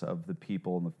merits of the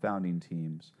people in the founding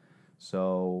teams.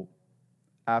 So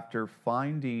after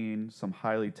finding some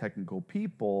highly technical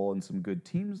people and some good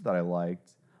teams that I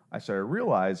liked, I started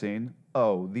realizing,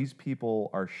 oh, these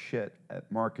people are shit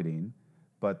at marketing,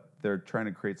 but they're trying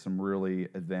to create some really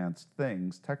advanced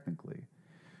things technically.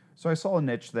 So I saw a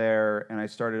niche there, and I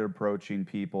started approaching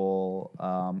people.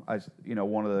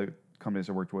 One of the companies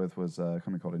I worked with was a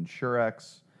company called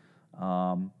Insurex.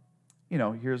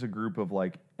 Here's a group of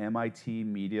like MIT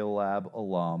Media Lab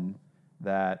alum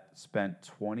that spent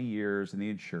 20 years in the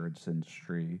insurance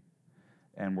industry,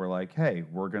 and we're like, hey,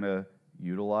 we're going to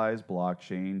utilize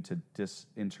blockchain to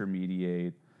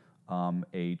disintermediate a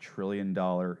 $1 trillion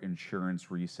insurance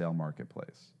resale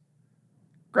marketplace.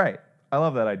 Great. I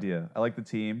love that idea. I like the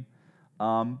team.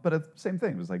 But the same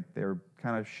thing. It was like they're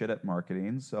kind of shit at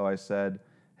marketing. So I said,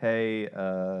 hey,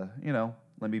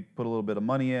 let me put a little bit of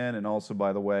money in. And also,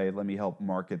 by the way, let me help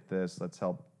market this. Let's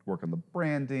help work on the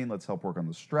branding. Let's help work on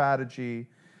the strategy.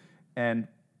 And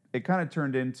it kind of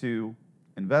turned into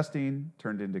investing,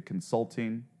 turned into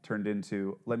consulting, turned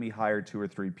into let me hire 2 or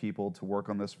 3 people to work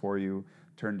on this for you,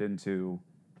 turned into,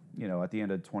 at the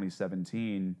end of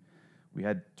 2017, we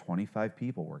had 25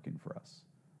 people working for us.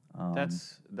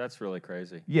 That's really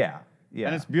crazy. Yeah.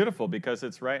 And it's beautiful because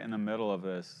it's right in the middle of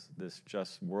this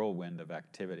just whirlwind of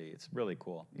activity. It's really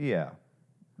cool. Yeah.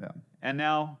 And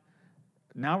now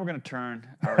we're going to turn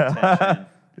our attention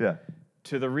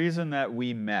to the reason that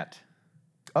we met.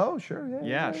 Oh, sure.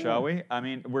 Yeah, shall we? I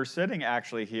mean, we're sitting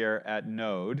actually here at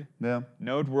Node. Yeah.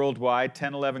 Node Worldwide,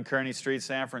 1011 Kearny Street,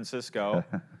 San Francisco.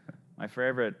 My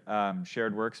favorite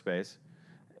shared workspace.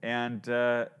 And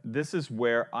this is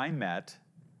where I met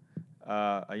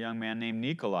a young man named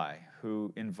Nikolai,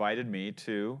 who invited me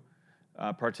to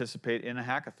participate in a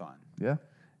hackathon. Yeah.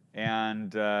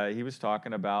 And he was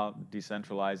talking about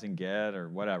decentralizing Git or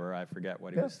whatever. I forget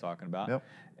what he was talking about. Yep.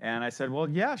 And I said, well,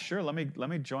 yeah, sure. Let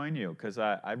me join you because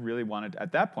I really wanted.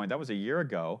 At that point, that was a year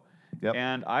ago,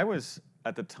 and I was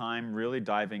at the time really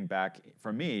diving back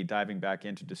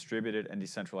into distributed and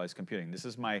decentralized computing. This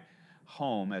is my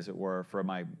home, as it were, for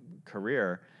my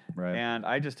career. Right. And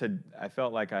I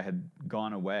felt like I had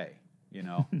gone away.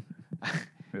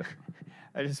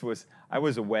 I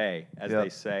was away, as they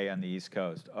say on the East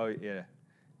Coast. Oh yeah,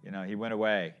 he went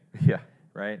away. Yeah.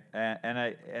 Right. And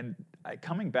I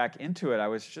coming back into it, I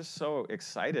was just so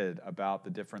excited about the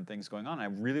different things going on. I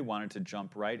really wanted to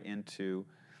jump right into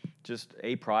just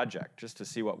a project, just to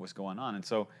see what was going on. And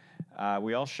so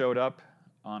we all showed up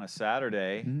on a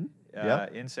Saturday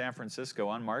in San Francisco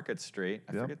on Market Street.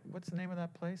 I forget what's the name of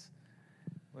that place.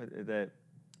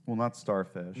 Well, not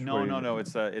Starfish. No.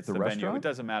 It's the venue. Restaurant? It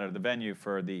doesn't matter. The venue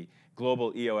for the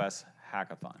Global EOS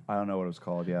Hackathon. I don't know what it was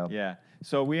called. Yeah. Yeah.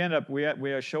 So we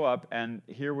show up, and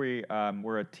here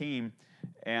we're a team,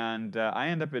 and I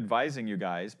end up advising you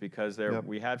guys because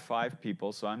we had 5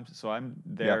 people. So I'm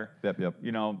there. Yep.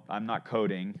 I'm not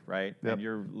coding, right? Yep. And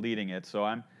you're leading it. So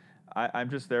I'm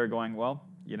just there going, well,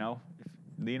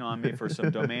 lean on me for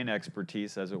some domain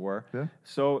expertise, as it were. Yeah.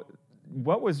 So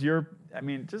what was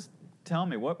just tell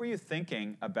me, what were you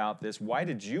thinking about this? Why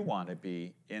did you want to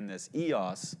be in this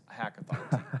EOS hackathon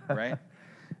team, right?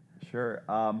 Sure.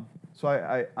 So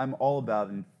I'm all about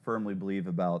and firmly believe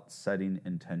about setting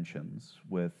intentions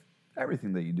with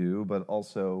everything that you do, but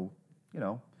also,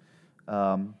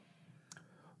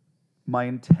 my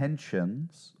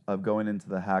intentions of going into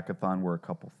the hackathon were a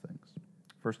couple things.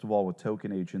 First of all, with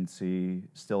Token Agency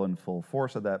still in full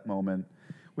force at that moment,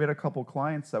 we had a couple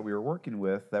clients that we were working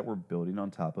with that were building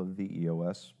on top of the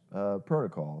EOS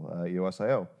protocol,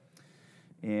 EOS.IO.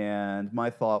 And my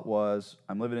thought was,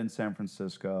 I'm living in San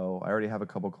Francisco. I already have a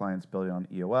couple clients building on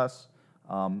EOS.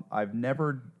 I've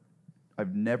never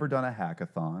done a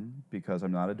hackathon because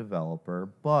I'm not a developer,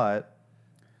 but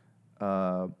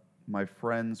my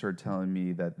friends are telling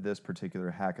me that this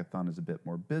particular hackathon is a bit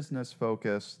more business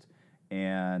focused,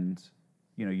 and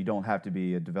you don't have to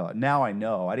be a developer. Now I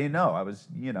know. I didn't know. I was,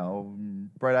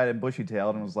 bright-eyed and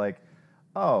bushy-tailed and was like,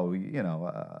 oh,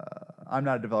 I'm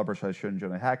not a developer, so I shouldn't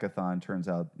join a hackathon. Turns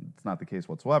out it's not the case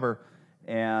whatsoever.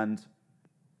 And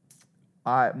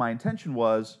my intention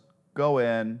was go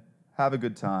in, have a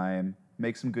good time,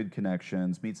 make some good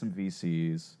connections, meet some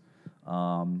VCs.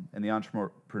 And the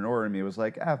entrepreneur in me was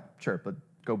like, sure, but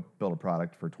go build a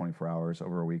product for 24 hours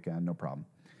over a weekend, no problem.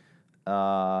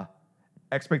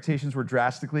 Expectations were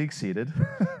drastically exceeded.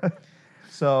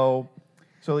 So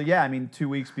yeah, I mean, 2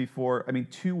 weeks before the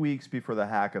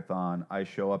hackathon, I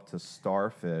show up to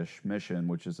Starfish Mission,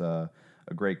 which is a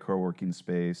great co-working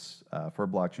space for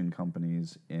blockchain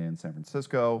companies in San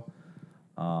Francisco,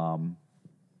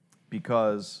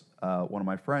 because one of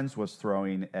my friends was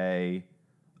throwing a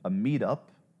meetup,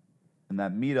 and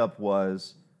that meetup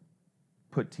was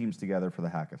put teams together for the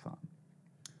hackathon.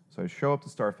 So I show up to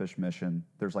Starfish Mission.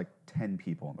 There's like 10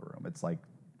 people in the room. It's like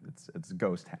it's a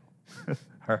ghost town.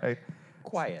 All right.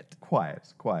 Quiet.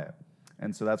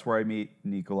 And so that's where I meet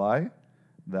Nikolai,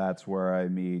 that's where I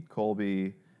meet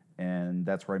Colby, and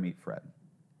that's where I meet Fred.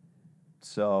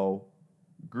 So,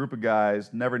 group of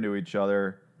guys, never knew each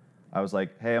other. I was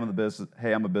like, I'm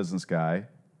a business guy.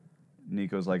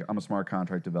 Nico's like, I'm a smart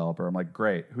contract developer. I'm like,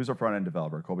 great. Who's a front end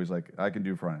developer? Colby's like, I can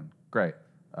do front end. Great.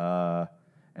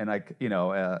 And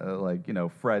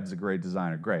Fred's a great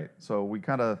designer. Great. So we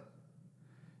kind of,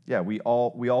 we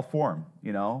all form.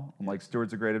 I'm like,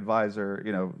 Stuart's a great advisor.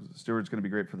 Stuart's going to be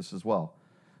great for this as well.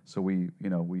 So we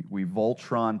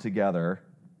Voltron together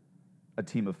a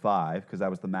team of 5 because that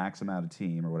was the max amount of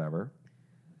team or whatever.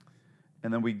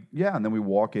 And then we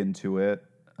walk into it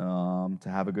to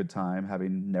have a good time,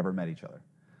 having never met each other.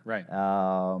 Right.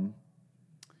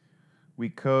 We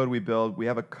code, we build. We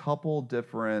have a couple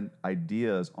different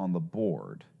ideas on the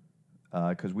board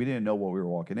because we didn't know what we were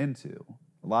walking into.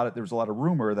 There was a lot of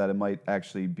rumor that it might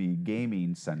actually be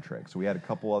gaming centric. So we had a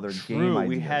couple other game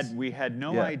ideas. We had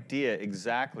no idea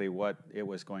exactly what it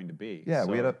was going to be. Yeah,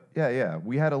 so.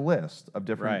 we had a list of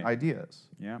different Right. ideas.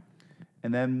 Yeah.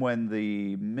 And then when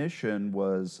the mission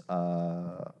was,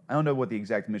 I don't know what the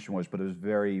exact mission was, but it was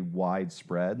very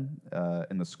widespread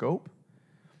in the scope.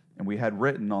 And we had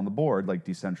written on the board like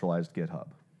decentralized GitHub.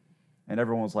 And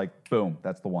everyone was like, boom,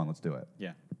 that's the one, let's do it.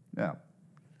 Yeah. Yeah.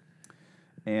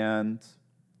 And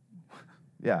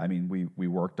I mean, we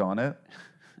worked on it.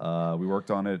 We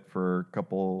worked on it for a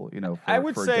couple,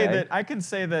 for a day. I can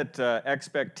say that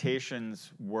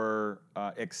expectations were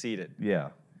exceeded. Yeah.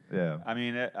 I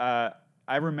mean,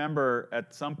 I remember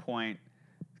at some point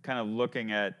kind of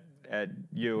looking at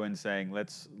you and saying,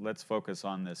 let's focus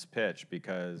on this pitch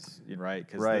because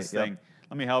this thing.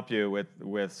 Let me help you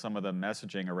with some of the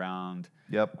messaging around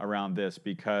this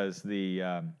because the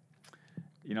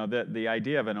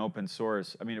idea of an open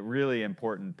source. I mean, it really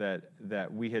important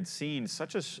that we had seen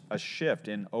such a shift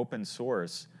in open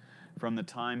source from the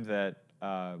time that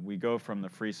we go from the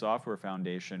Free Software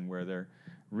Foundation where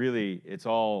it's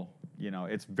all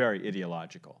it's very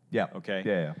ideological. Yeah. Okay.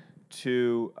 Yeah.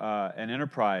 To an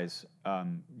enterprise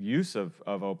use of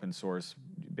open source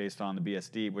based on the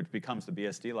BSD, which becomes the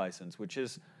BSD license, which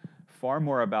is far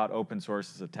more about open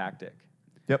source as a tactic.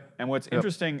 Yep. And what's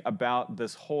interesting about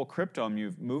this whole crypto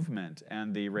movement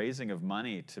and the raising of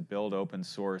money to build open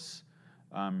source,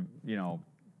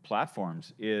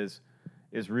 platforms is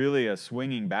really a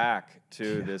swinging back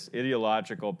to this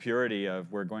ideological purity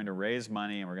of we're going to raise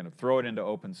money and we're going to throw it into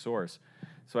open source.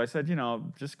 So I said,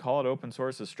 just call it open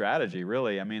source as strategy,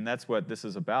 really. I mean, that's what this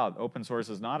is about. Open source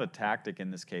is not a tactic in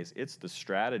this case. It's the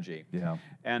strategy. Yeah.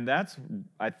 And that's,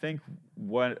 I think,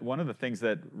 one of the things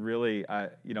that really,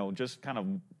 just kind of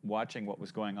watching what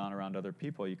was going on around other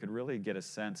people, you could really get a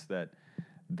sense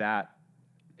that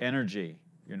energy,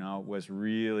 was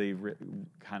really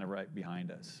kind of right behind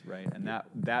us, right? And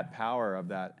that power of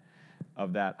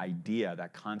that idea,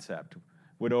 that concept,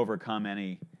 would overcome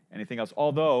anything else.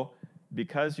 Although,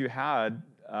 because you had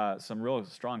some real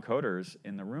strong coders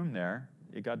in the room there,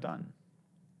 it got done.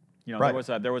 Right.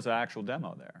 There was an actual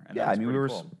demo there. And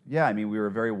we were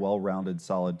a very well-rounded,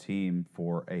 solid team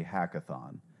for a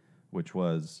hackathon, which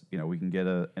was, we can get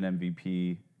an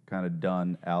MVP kind of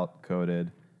done, out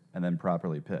coded, and then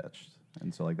properly pitched.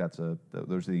 And so,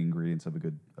 those are the ingredients of a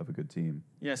good team.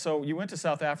 Yeah. So you went to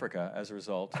South Africa as a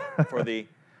result for the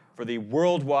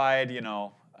worldwide,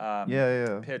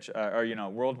 pitch or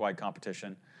worldwide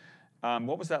competition.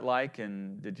 What was that like,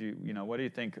 and did you what do you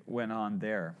think went on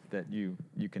there that you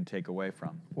can take away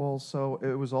from? Well, so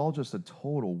it was all just a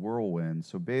total whirlwind.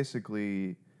 So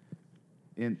basically,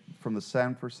 you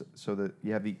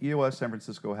have the EOS San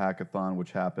Francisco Hackathon,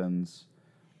 which happens,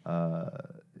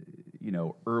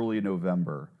 early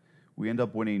November. We end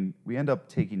up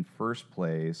taking first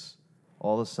place.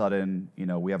 All of a sudden,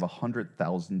 we have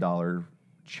 $100,000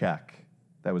 check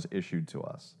that was issued to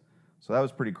us. So that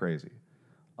was pretty crazy.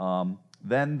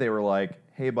 Then they were like,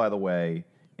 hey, by the way,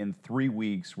 in 3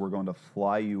 weeks, we're going to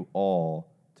fly you all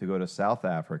to go to South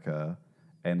Africa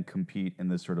and compete in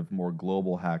this sort of more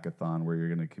global hackathon where you're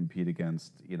going to compete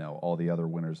against, all the other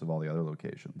winners of all the other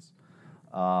locations.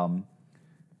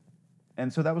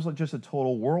 And so that was like just a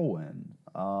total whirlwind.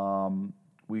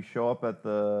 We show up at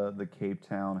the Cape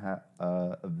Town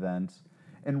event,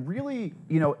 and really,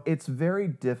 it's very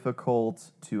difficult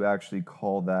to actually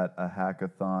call that a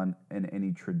hackathon in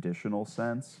any traditional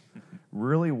sense.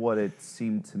 Really, what it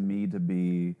seemed to me to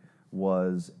be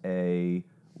was a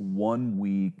 1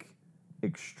 week,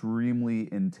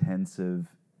 extremely intensive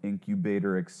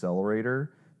incubator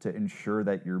accelerator to ensure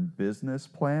that your business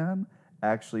plan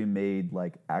actually made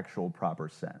like actual proper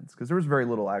sense, because there was very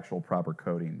little actual proper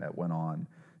coding that went on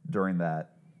during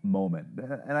that moment,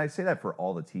 and I say that for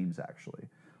all the teams actually.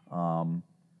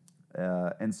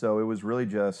 And so it was really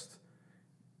just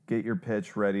get your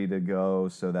pitch ready to go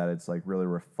so that it's like really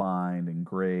refined and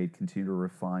great. Continue to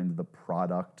refine the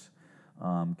product.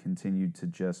 Continue to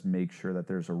just make sure that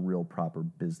there's a real proper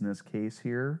business case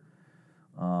here.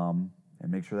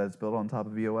 And make sure that it's built on top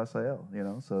of EOS.io,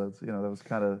 So that's, that was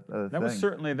kind of a That thing. was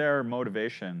certainly their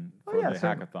motivation for the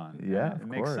hackathon. Yeah, it of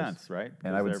makes course. sense, right?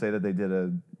 And I would say that they did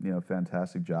a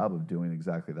fantastic job of doing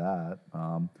exactly that.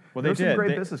 Well, there they were did. some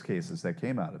great business cases that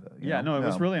came out of it. It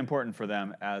was really important for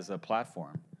them as a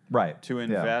platform, right, to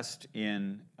invest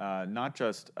in not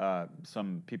just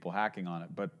some people hacking on it,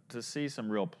 but to see some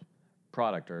real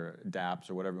product or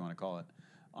dApps or whatever you want to call it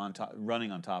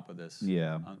running on top of this.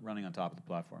 Running on top of the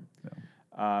platform. Yeah.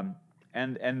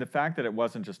 And the fact that it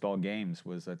wasn't just all games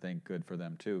was, I think, good for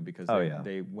them too, because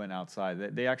they went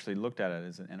outside. They actually looked at it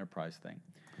as an enterprise thing.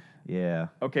 Yeah.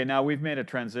 Okay, now we've made a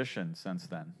transition since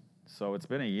then. So it's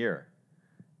been a year.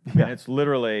 Yeah. I mean, it's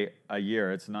literally a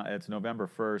year. It's November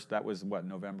 1st. That was what,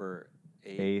 November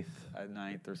 8th,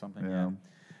 9th or something? Yeah.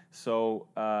 So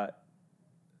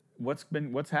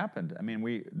what's happened? I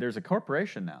mean, there's a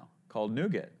corporation now called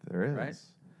NuGet. There is. Right?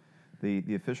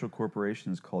 The official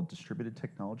corporation is called Distributed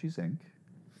Technologies, Inc.,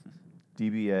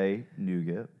 DBA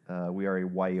NuGet. We are a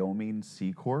Wyoming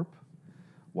C Corp.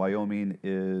 Wyoming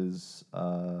is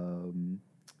the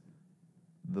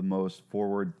most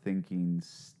forward-thinking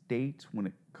state when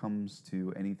it comes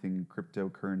to anything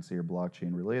cryptocurrency or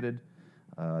blockchain related.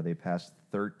 They passed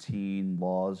 13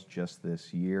 laws just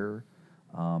this year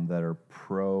that are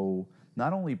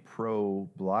not only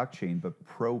pro-blockchain, but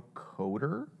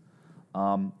pro-coder.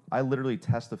 I literally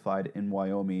testified in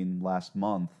Wyoming last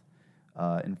month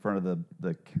in front of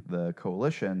the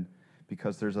coalition,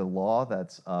 because there's a law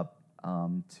that's up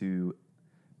to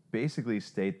basically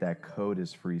state that code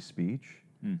is free speech.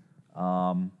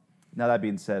 Now, that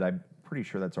being said, I'm pretty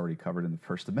sure that's already covered in the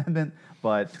First Amendment,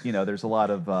 but there's a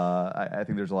lot of I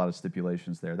think there's a lot of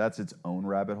stipulations there. That's its own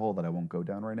rabbit hole that I won't go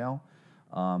down right now.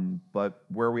 But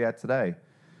where are we at today?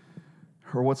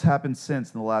 Or what's happened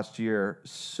since in the last year?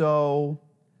 So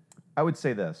I would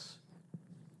say this.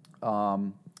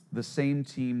 The same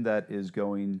team that is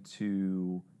going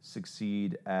to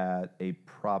succeed at a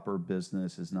proper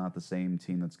business is not the same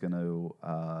team that's going to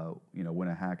win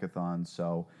a hackathon.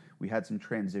 So we had some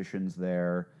transitions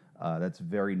there. That's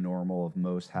very normal of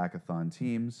most hackathon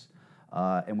teams.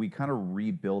 And we kind of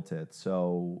rebuilt it.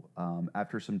 So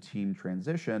after some team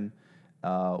transition,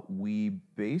 we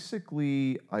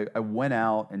basically, I went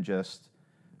out and just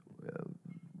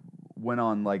went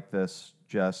on like this,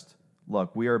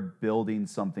 look, we are building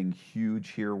something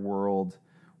huge here, world.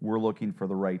 We're looking for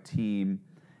the right team.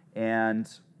 And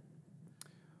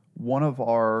one of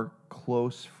our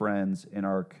close friends in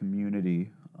our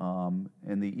community,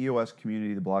 in the EOS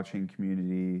community, the blockchain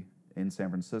community in San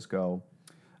Francisco,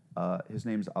 his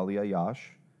name's Ali Ayash,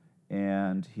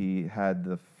 and he had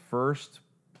the first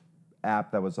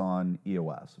app that was on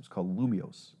EOS. It was called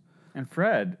Lumios. And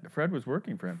Fred was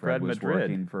working for him. Fred was Madrid.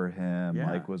 working for him. Yeah.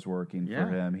 Mike was working Yeah.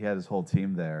 for him. He had his whole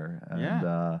team there.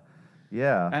 And,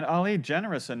 And Ali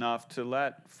generous enough to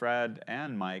let Fred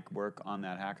and Mike work on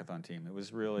that hackathon team. It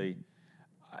was really,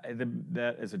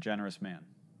 that is a generous man.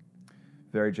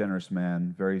 Very generous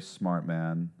man, very smart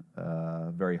man,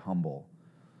 very humble.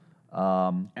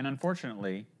 And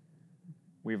unfortunately,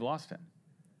 we've lost him.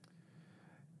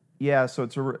 Yeah, so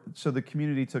the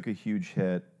community took a huge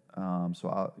hit.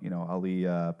 Ali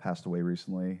passed away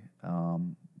recently.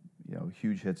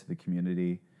 Huge hit to the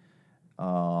community,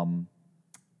 and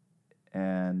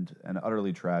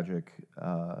utterly tragic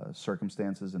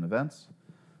circumstances and events.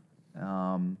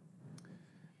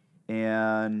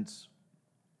 And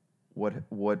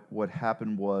what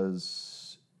happened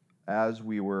was, as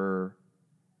we were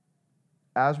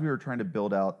as we were trying to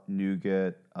build out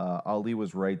NuGet, Ali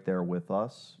was right there with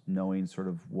us, knowing sort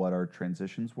of what our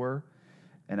transitions were.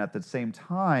 And at the same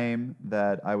time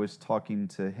that I was talking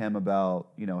to him about,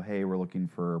 hey, we're looking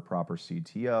for a proper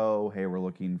CTO, hey, we're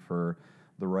looking for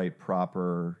the right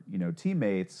proper,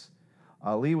 teammates,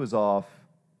 Ali was off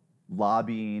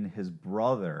lobbying his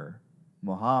brother,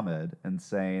 Mohammed, and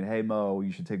saying, hey, Mo,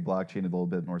 you should take blockchain a little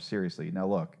bit more seriously. Now,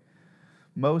 look,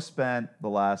 Mo spent the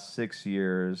last 6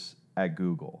 years at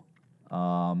Google.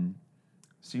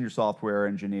 Senior software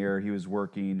engineer. He was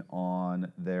working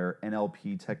on their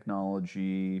NLP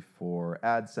technology for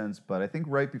AdSense, but I think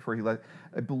right before he left,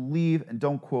 I believe, and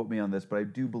don't quote me on this, but I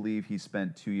do believe he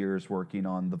spent 2 years working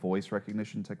on the voice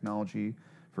recognition technology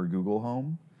for Google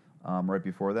Home right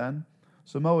before then.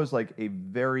 So Mo is like a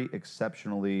very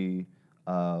exceptionally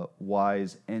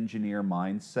wise engineer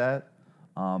mindset.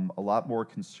 A lot more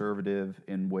conservative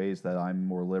in ways that I'm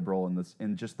more liberal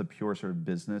in just the pure sort of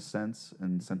business sense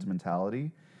and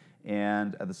sentimentality.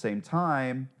 And at the same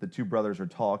time, the two brothers are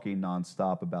talking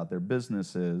nonstop about their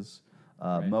businesses.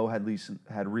 Right. Mo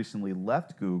had recently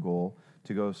left Google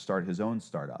to go start his own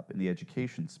startup in the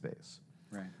education space.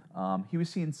 Right. He was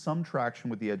seeing some traction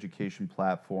with the education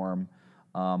platform,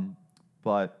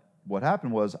 but what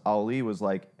happened was Ali was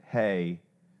like, hey,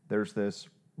 there's this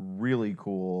really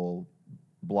cool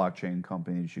blockchain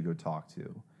company you should go talk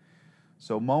to.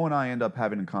 So Mo and I end up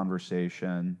having a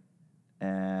conversation,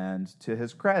 and to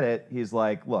his credit, he's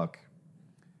like, look,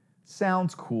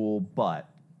 sounds cool, but,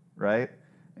 right?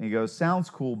 And he goes, sounds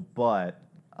cool, but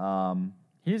I'm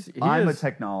a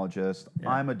technologist, Yeah.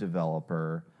 I'm a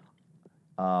developer.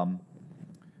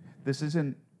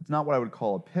 It's not what I would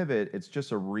call a pivot, it's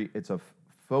just it's a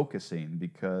focusing,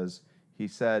 because he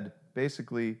said,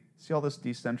 basically, see all this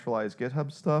decentralized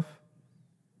GitHub stuff?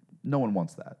 No one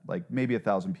wants that. Like maybe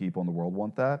 1,000 people in the world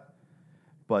want that.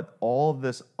 But all of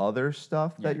this other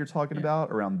stuff that you're talking about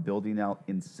around building out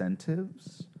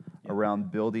incentives,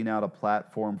 around building out a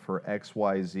platform for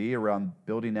XYZ, around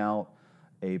building out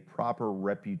a proper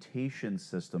reputation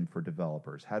system for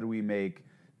developers. How do we make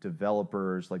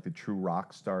developers like the true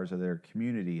rock stars of their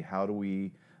community? How do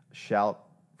we shout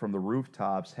from the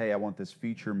rooftops, hey, I want this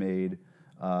feature made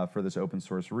for this open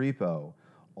source repo?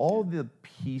 All the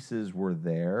pieces were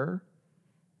there,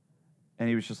 and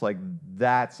he was just like,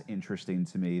 that's interesting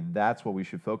to me. That's what we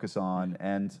should focus on.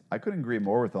 And I couldn't agree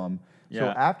more with him. Yeah. So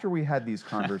after we had these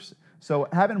so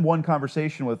having one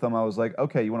conversation with him, I was like,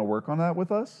 okay, you want to work on that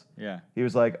with us? Yeah. He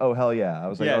was like, oh, hell yeah. I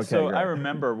was like, okay, so great. I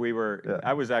remember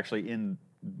I was actually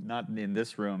not in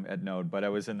this room at Node, but I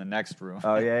was in the next room.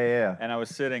 Oh, yeah. And I was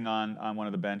sitting on one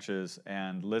of the benches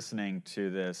and listening to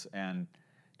this and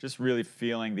just really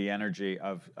feeling the energy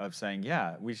of saying,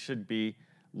 yeah, we should be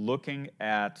looking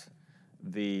at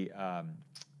the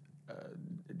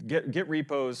Git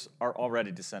repos are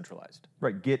already decentralized.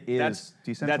 Right, Git is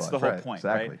decentralized. That's the whole right, point,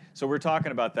 exactly. right? So we're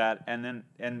talking about that,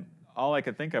 and all I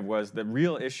could think of was the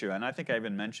real issue, and I think I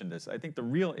even mentioned this. I think the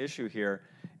real issue here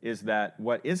is that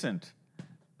what isn't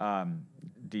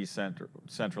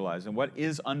decentralized and what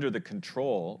is under the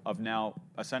control of now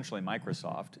essentially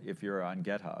Microsoft, if you're on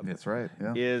GitHub, That's right,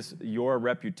 yeah. is your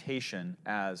reputation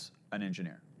as an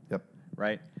engineer. Yep.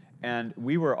 Right? And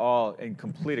we were all in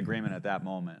complete agreement at that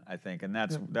moment, I think, and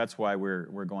that's why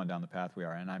we're going down the path we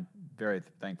are. And I'm very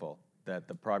thankful that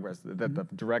the progress, that the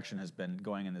direction has been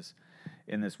going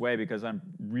in this way, because I'm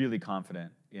really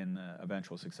confident in the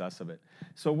eventual success of it.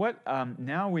 So what?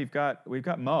 Now we've got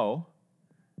Mo.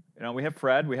 We have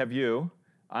Fred, we have you.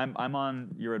 I'm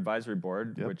on your advisory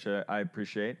board, which I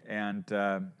appreciate. And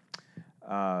the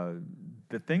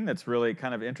thing that's really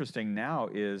kind of interesting now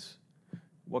is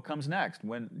what comes next.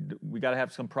 When we got to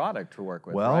have some product to work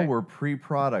with. Well, right? we're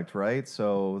pre-product, right?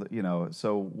 So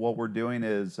so what we're doing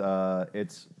is the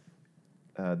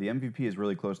MVP is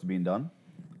really close to being done.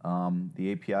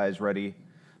 The API is ready.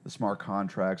 The smart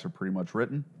contracts are pretty much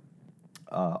written.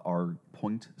 Our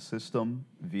point system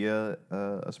via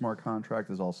a smart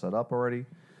contract is all set up already.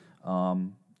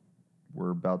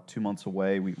 We're about 2 months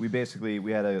away. We basically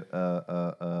had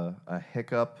a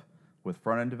hiccup with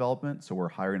front end development, so we're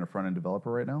hiring a front end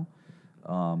developer right now.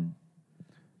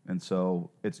 And so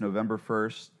it's November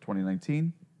 1st,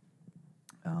 2019.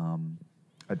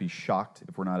 I'd be shocked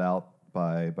if we're not out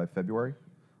by February,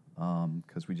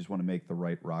 because we just want to make the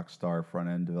right rockstar front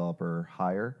end developer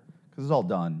hire. Because it's all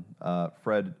done.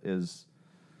 Fred is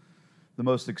the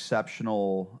most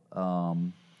exceptional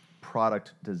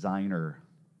product designer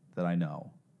that I know.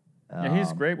 Yeah,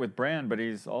 he's great with brand, but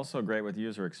he's also great with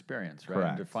user experience, right?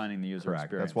 Correct. Defining the user Correct.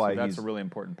 experience. That's why that's a really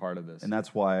important part of this. And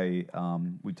that's why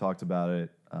we talked about it.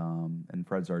 And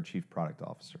Fred's our chief product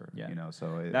officer. Yeah.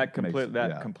 So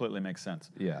completely makes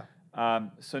sense. Yeah.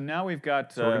 So now we've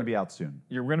got. So we're going to be out soon.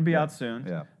 You're going to be out soon.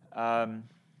 Yeah.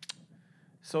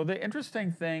 So the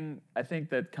interesting thing I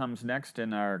think that comes next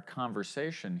in our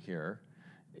conversation here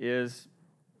is,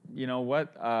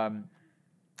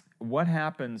 what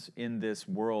happens in this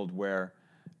world where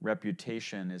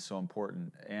reputation is so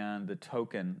important and the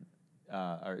token,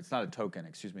 or it's not a token,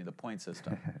 excuse me, the point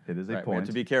system. It is a point. We have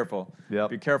to be careful. Yep.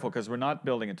 Be careful because we're not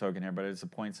building a token here, but it's a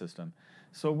point system.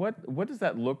 So what does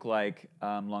that look like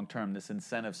long term, this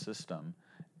incentive system?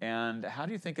 And how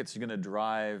do you think it's going to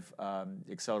drive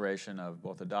acceleration of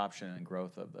both adoption and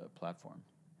growth of the platform?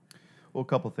 Well, a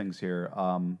couple things here.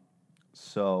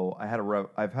 So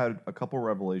I've had a couple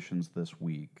revelations this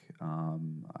week.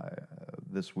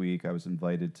 This week I was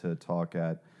invited to talk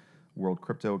at World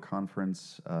Crypto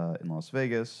Conference in Las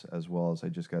Vegas, as well as I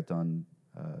just got done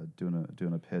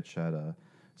doing a pitch at a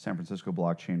San Francisco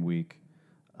Blockchain Week.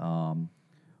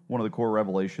 One of the core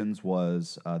revelations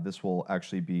was this will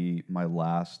actually be my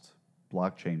last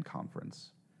blockchain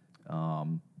conference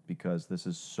because this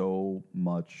is so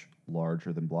much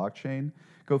larger than blockchain.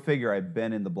 Go figure, I've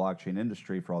been in the blockchain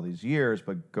industry for all these years,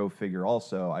 but go figure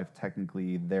also, I've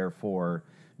technically, therefore,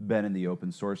 been in the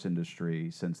open source industry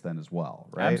since then as well,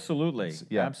 right? Absolutely,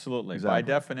 absolutely. Exactly. By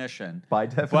definition.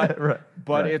 Right.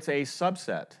 But it's a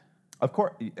subset. Of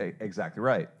course, exactly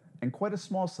right. And quite a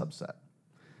small subset.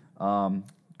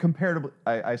 Comparatively,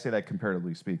 I say that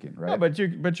comparatively speaking, right? No, but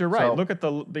you're right. So, look at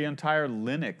the entire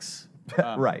Linux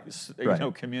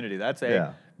community. That's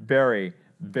a very,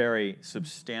 very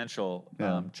substantial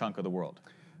chunk of the world.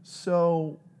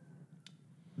 So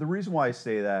the reason why I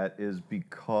say that is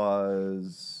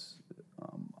because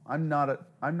I'm not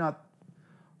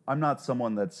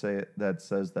someone that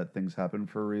says that things happen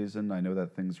for a reason. I know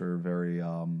that things are very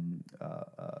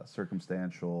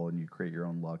circumstantial, and you create your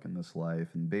own luck in this life.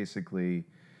 And basically,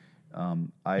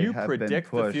 you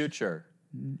predict the future.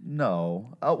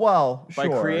 No, well, by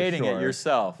creating it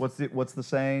yourself. What's the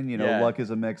saying? Luck is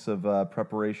a mix of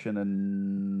preparation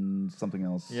and something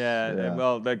else. Yeah.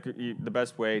 Well, the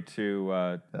best way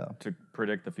to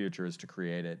predict the future is to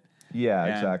create it. Yeah,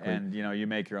 exactly. And you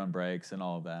make your own breaks and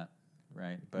all of that,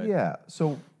 right? But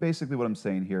so basically, what I'm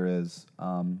saying here is,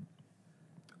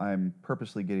 I'm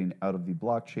purposely getting out of the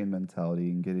blockchain mentality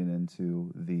and getting into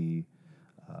the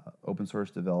open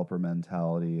source developer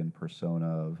mentality and persona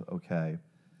of, okay,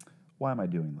 why am I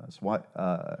doing this? Why,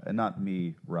 and not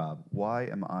me, Rob, why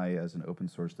am I, as an open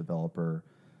source developer,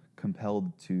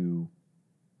 compelled to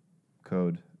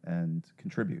code and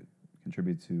contribute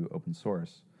to open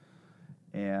source?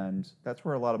 And that's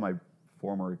where a lot of my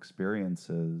former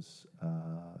experiences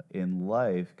in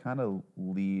life kind of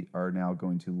are now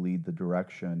going to lead the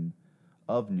direction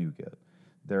of NuGet.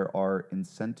 There are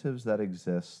incentives that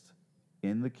exist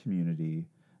in the community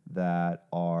that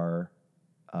are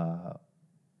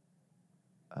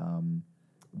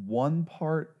one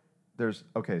part. So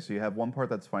you have one part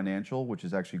that's financial, which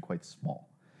is actually quite small.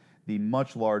 The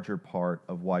much larger part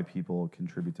of why people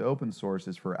contribute to open source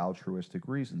is for altruistic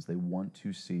reasons. They want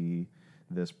to see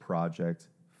this project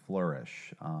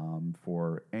flourish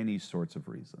for any sorts of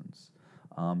reasons.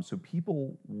 So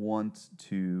people want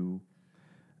to.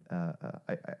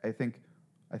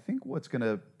 I think what's going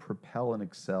to propel and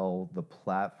excel the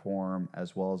platform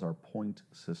as well as our point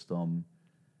system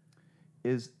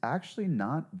is actually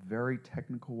not very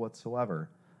technical whatsoever.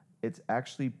 It's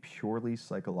actually purely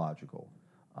psychological.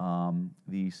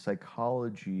 The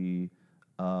psychology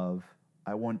of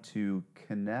I want to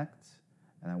connect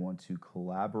and I want to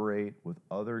collaborate with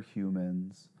other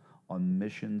humans on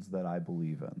missions that I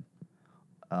believe in.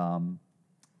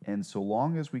 And so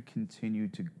long as we continue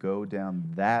to go down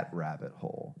that rabbit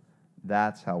hole,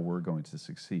 that's how we're going to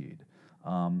succeed.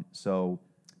 So,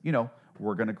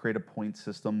 we're going to create a point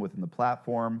system within the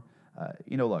platform.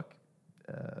 Look,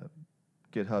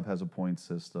 GitHub has a point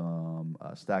system.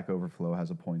 Stack Overflow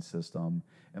has a point system.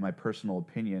 In my personal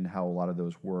opinion, how a lot of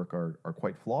those work are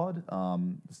quite flawed.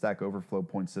 The Stack Overflow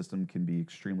point system can be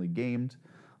extremely gamed.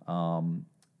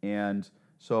 And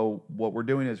so what we're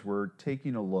doing is we're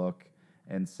taking a look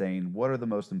and saying, what are the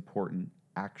most important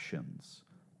actions?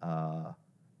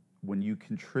 When you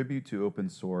contribute to open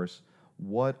source,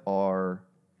 what are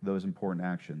those important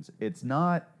actions? It's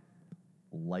not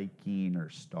liking or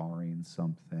starring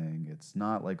something. It's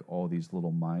not like all these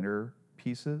little minor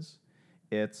pieces.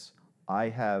 It's, I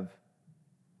have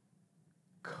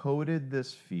coded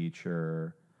this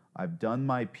feature, I've done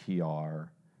my PR,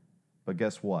 but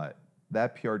guess what?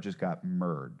 that PR just got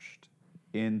merged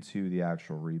into the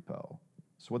actual repo.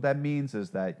 So what that means is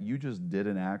that you just did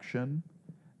an action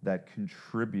that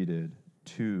contributed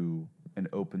to an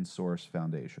open source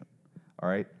foundation. All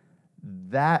right?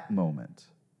 That moment,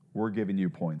 we're giving you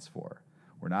points for.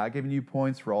 We're not giving you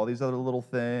points for all these other little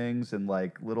things and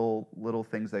like little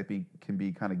things that can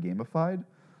be kind of gamified.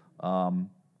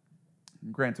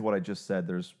 Granted, what I just said,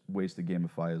 there's ways to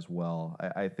gamify as well.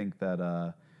 I think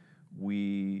that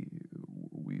we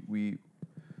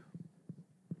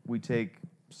take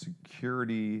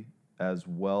security as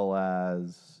well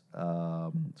as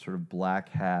sort of black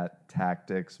hat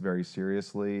tactics very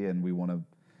seriously, and we want to,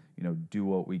 do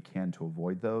what we can to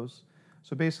avoid those.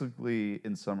 So basically,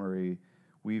 in summary,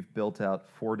 we've built out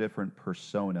 4 different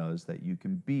personas that you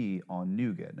can be on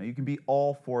NuGet. Now, you can be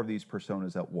all 4 of these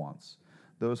personas at once.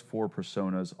 Those 4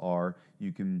 personas are: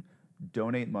 you can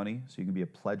donate money, so you can be a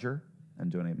pledger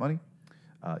and donate money.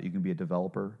 You can be a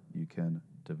developer. You can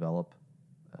develop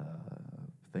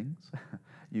things.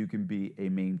 You can be a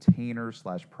maintainer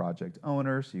 / project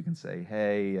owner, so you can say,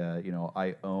 hey, I'm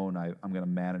going to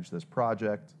manage this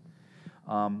project.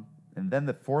 And then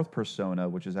the 4th persona,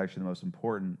 which is actually the most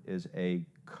important, is a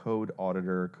code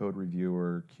auditor, code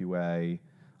reviewer, QA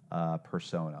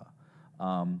persona.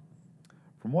 From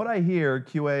what I hear,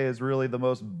 QA is really the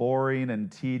most boring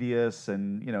and tedious,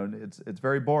 and it's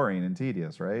very boring and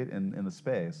tedious, right, in the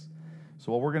space.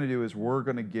 So what we're going to do is we're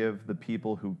going to give the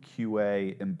people who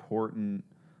QA important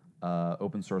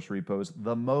open source repos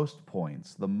the most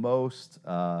points, the most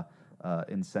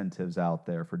incentives out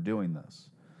there for doing this.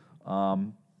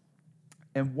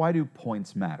 And why do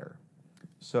points matter?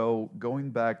 So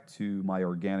going back to my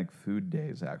organic food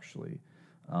days, actually,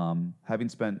 having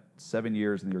spent 7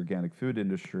 years in the organic food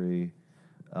industry,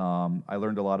 I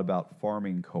learned a lot about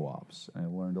farming co-ops. I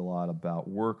learned a lot about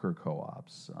worker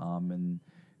co-ops.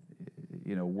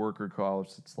 Worker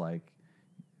co-ops, it's like,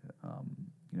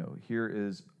 here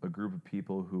is a group of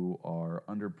people who are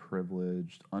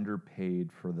underprivileged,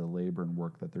 underpaid for the labor and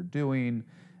work that they're doing,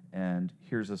 and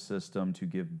here's a system to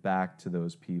give back to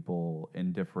those people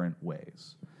in different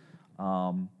ways.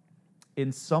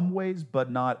 In some ways,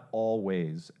 but not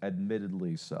always,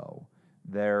 admittedly so,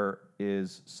 there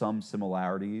is some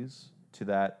similarities to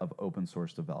that of open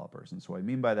source developers. And so what I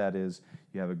mean by that is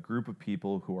you have a group of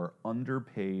people who are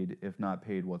underpaid, if not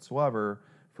paid whatsoever,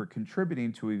 for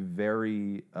contributing to a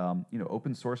very,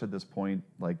 open source at this point,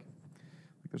 like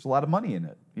there's a lot of money in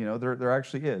it. There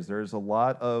actually is. There's a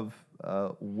lot of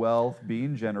wealth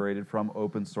being generated from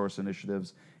open source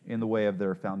initiatives in the way of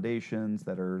their foundations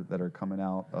that are coming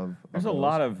out of. There's a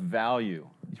lot of value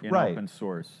in Right. open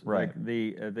source. Right.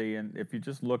 Like if you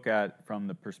just look at from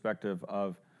the perspective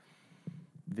of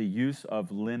the use of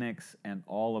Linux and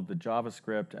all of the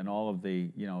JavaScript and all of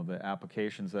the the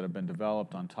applications that have been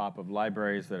developed on top of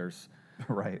libraries that are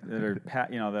right.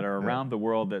 that are around the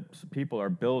world that people are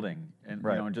building and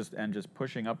Right. just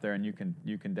pushing up there, and you can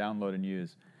download and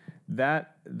use.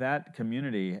 That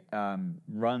community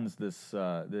runs this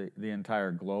the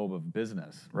entire globe of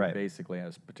business, Right. basically,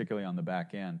 as particularly on the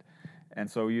back end. And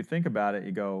so you think about it,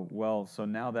 you go, well, so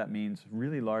now that means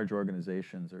really large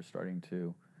organizations are starting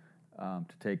to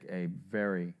take a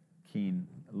very keen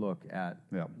look at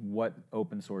what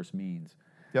open source means.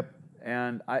 Yep.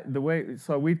 And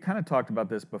so we've kind of talked about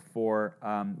this before.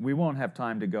 We won't have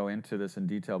time to go into this in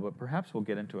detail, but perhaps we'll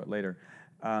get into it later.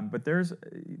 But there's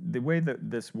the way that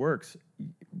this works.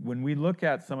 When we look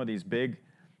at some of these big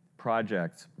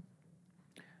projects,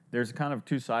 there's kind of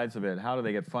 2 sides of it. How do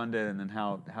they get funded, and then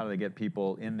how do they get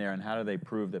people in there, and how do they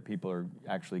prove that people are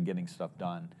actually getting stuff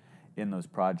done in those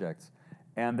projects?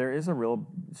 And there is a real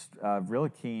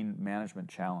keen management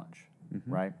challenge,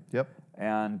 right? Yep.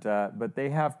 And but they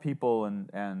have people,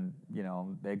 and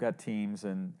they've got teams,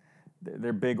 and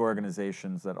they're big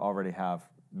organizations that already have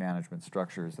management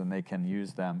structures, and they can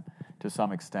use them to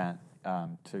some extent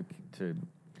to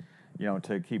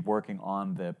keep working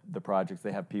on the projects.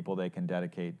 They have people they can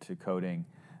dedicate to coding,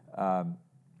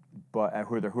 but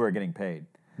who are getting paid.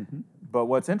 Mm-hmm. But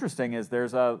what's interesting is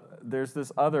there's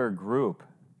this other group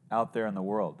out there in the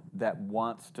world that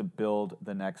wants to build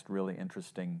the next really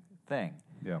interesting thing.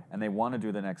 Yeah. And they want to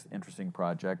do the next interesting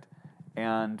project.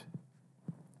 And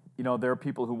there are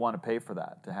people who want to pay for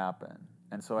that to happen.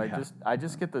 And so I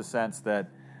just get the sense that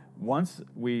once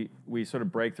we sort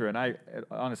of break through, and I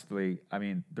honestly,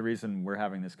 the reason we're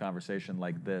having this conversation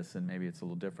like this, and maybe it's a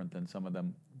little different than some of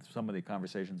the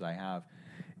conversations I have,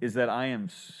 is that I am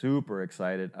super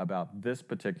excited about this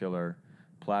particular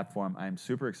platform. I'm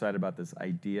super excited about this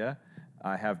idea.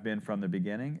 I have been from the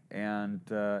beginning, and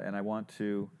I want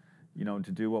to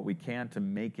do what we can to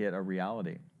make it a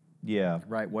reality. Yeah.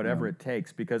 right? Whatever it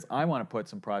takes, because I want to put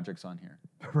some projects on here,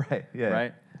 Right. Yeah.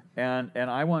 right? And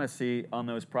I want to see on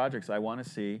those projects, I want to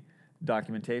see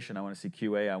documentation, I want to see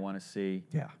QA, I want to see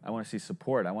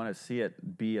support, I want to see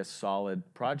it be a solid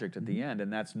project at the end,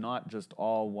 and that's not just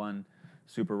all one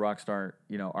super rock star,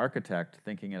 architect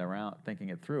thinking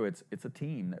it through. It's a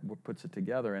team that puts it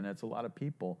together, and it's a lot of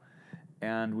people,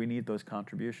 and we need those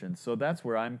contributions. So that's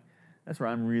where I'm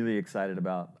really excited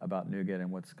about NuGet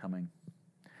and what's coming.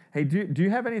 Hey, do you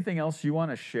have anything else you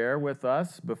want to share with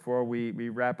us before we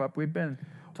wrap up? We've been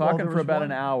talking for about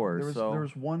an hour. There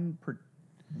was one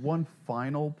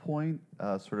final point,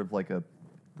 sort of like the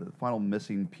final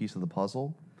missing piece of the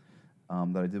puzzle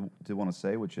that I did want to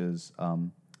say, which is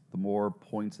the more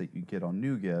points that you get on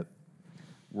NuGet,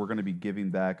 we're going to be giving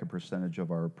back a percentage of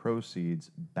our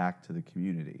proceeds back to the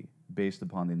community based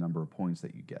upon the number of points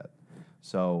that you get.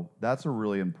 So that's a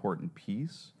really important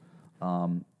piece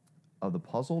of the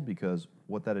puzzle, because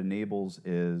what that enables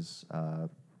is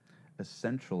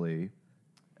essentially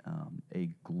a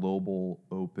global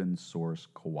open source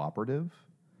cooperative.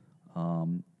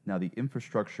 Now, the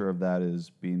infrastructure of that is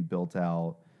being built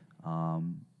out.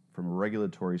 From a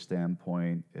regulatory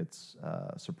standpoint, it's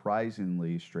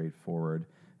surprisingly straightforward,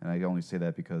 and I only say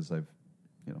that because the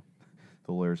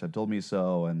lawyers have told me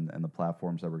so, and the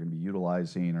platforms that we're going to be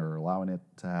utilizing are allowing it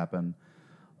to happen.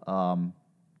 And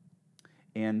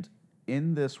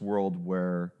in this world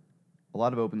where a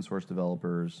lot of open source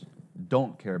developers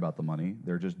don't care about the money,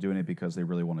 they're just doing it because they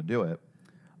really want to do it.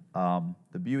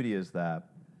 The beauty is that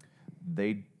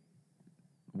when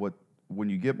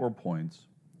you get more points,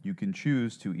 you can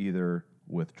choose to either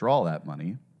withdraw that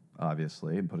money,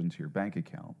 obviously, and put it into your bank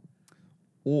account,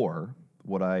 or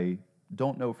what I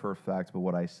don't know for a fact, but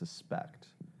what I suspect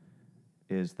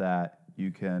is that you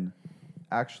can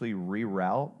actually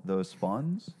reroute those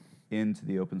funds into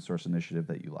the open source initiative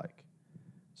that you like.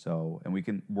 So, and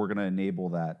we're going to enable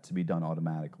that to be done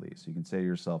automatically. So you can say to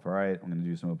yourself, all right, I'm going to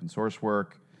do some open source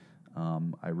work.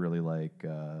 I really like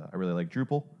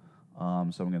Drupal,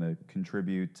 so I'm going to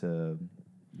contribute to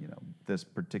this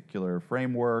particular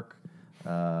framework.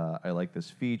 I like this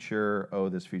feature. Oh,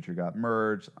 this feature got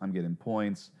merged. I'm getting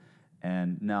points,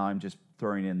 and now I'm just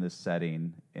throwing in this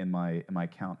setting in my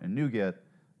account in NuGet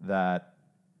that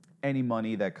any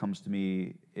money that comes to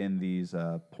me in these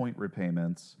point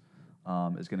repayments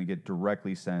is going to get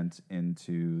directly sent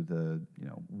into the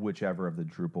whichever of the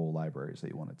Drupal libraries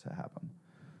that you want it to happen.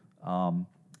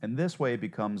 And this way it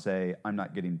becomes I'm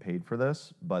not getting paid for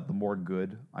this, but the more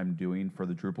good I'm doing for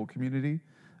the Drupal community,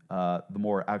 the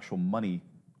more actual money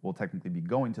will technically be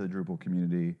going to the Drupal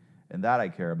community, and that I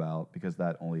care about because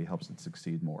that only helps it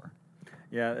succeed more.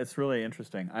 Yeah, it's really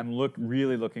interesting. I'm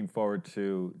really looking forward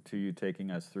to you taking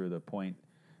us through the point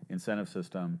incentive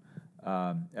system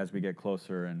as we get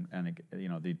closer and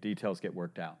the details get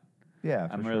worked out. Yeah,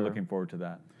 I'm really looking forward to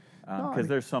that. Because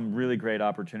there's some really great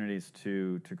opportunities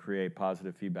to create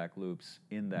positive feedback loops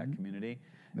in that community,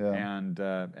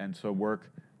 and so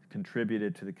work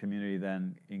contributed to the community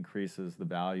then increases the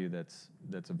value that's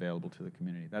available to the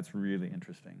community. That's really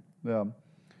interesting. Yeah.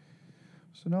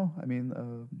 So no, I mean,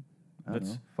 I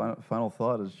don't know. Final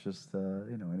thought is just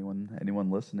anyone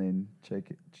listening,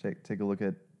 take a look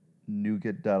at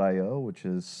NuGet.io, which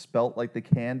is spelt like the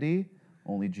candy,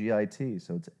 only GIT.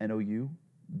 So it's NOUGIT.io.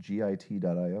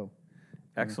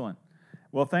 Excellent.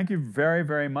 Well, thank you very,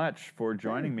 very much for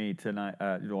joining me tonight.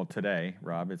 Today,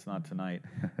 Rob. It's not tonight.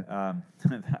 No,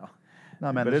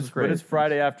 man, but this is great. It's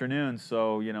Friday afternoon,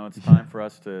 so it's time for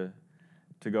us to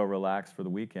go relax for the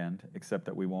weekend. Except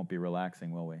that we won't be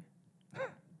relaxing, will we?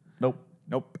 Nope.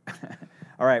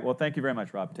 All right. Well, thank you very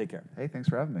much, Rob. Take care. Hey, thanks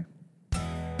for having me.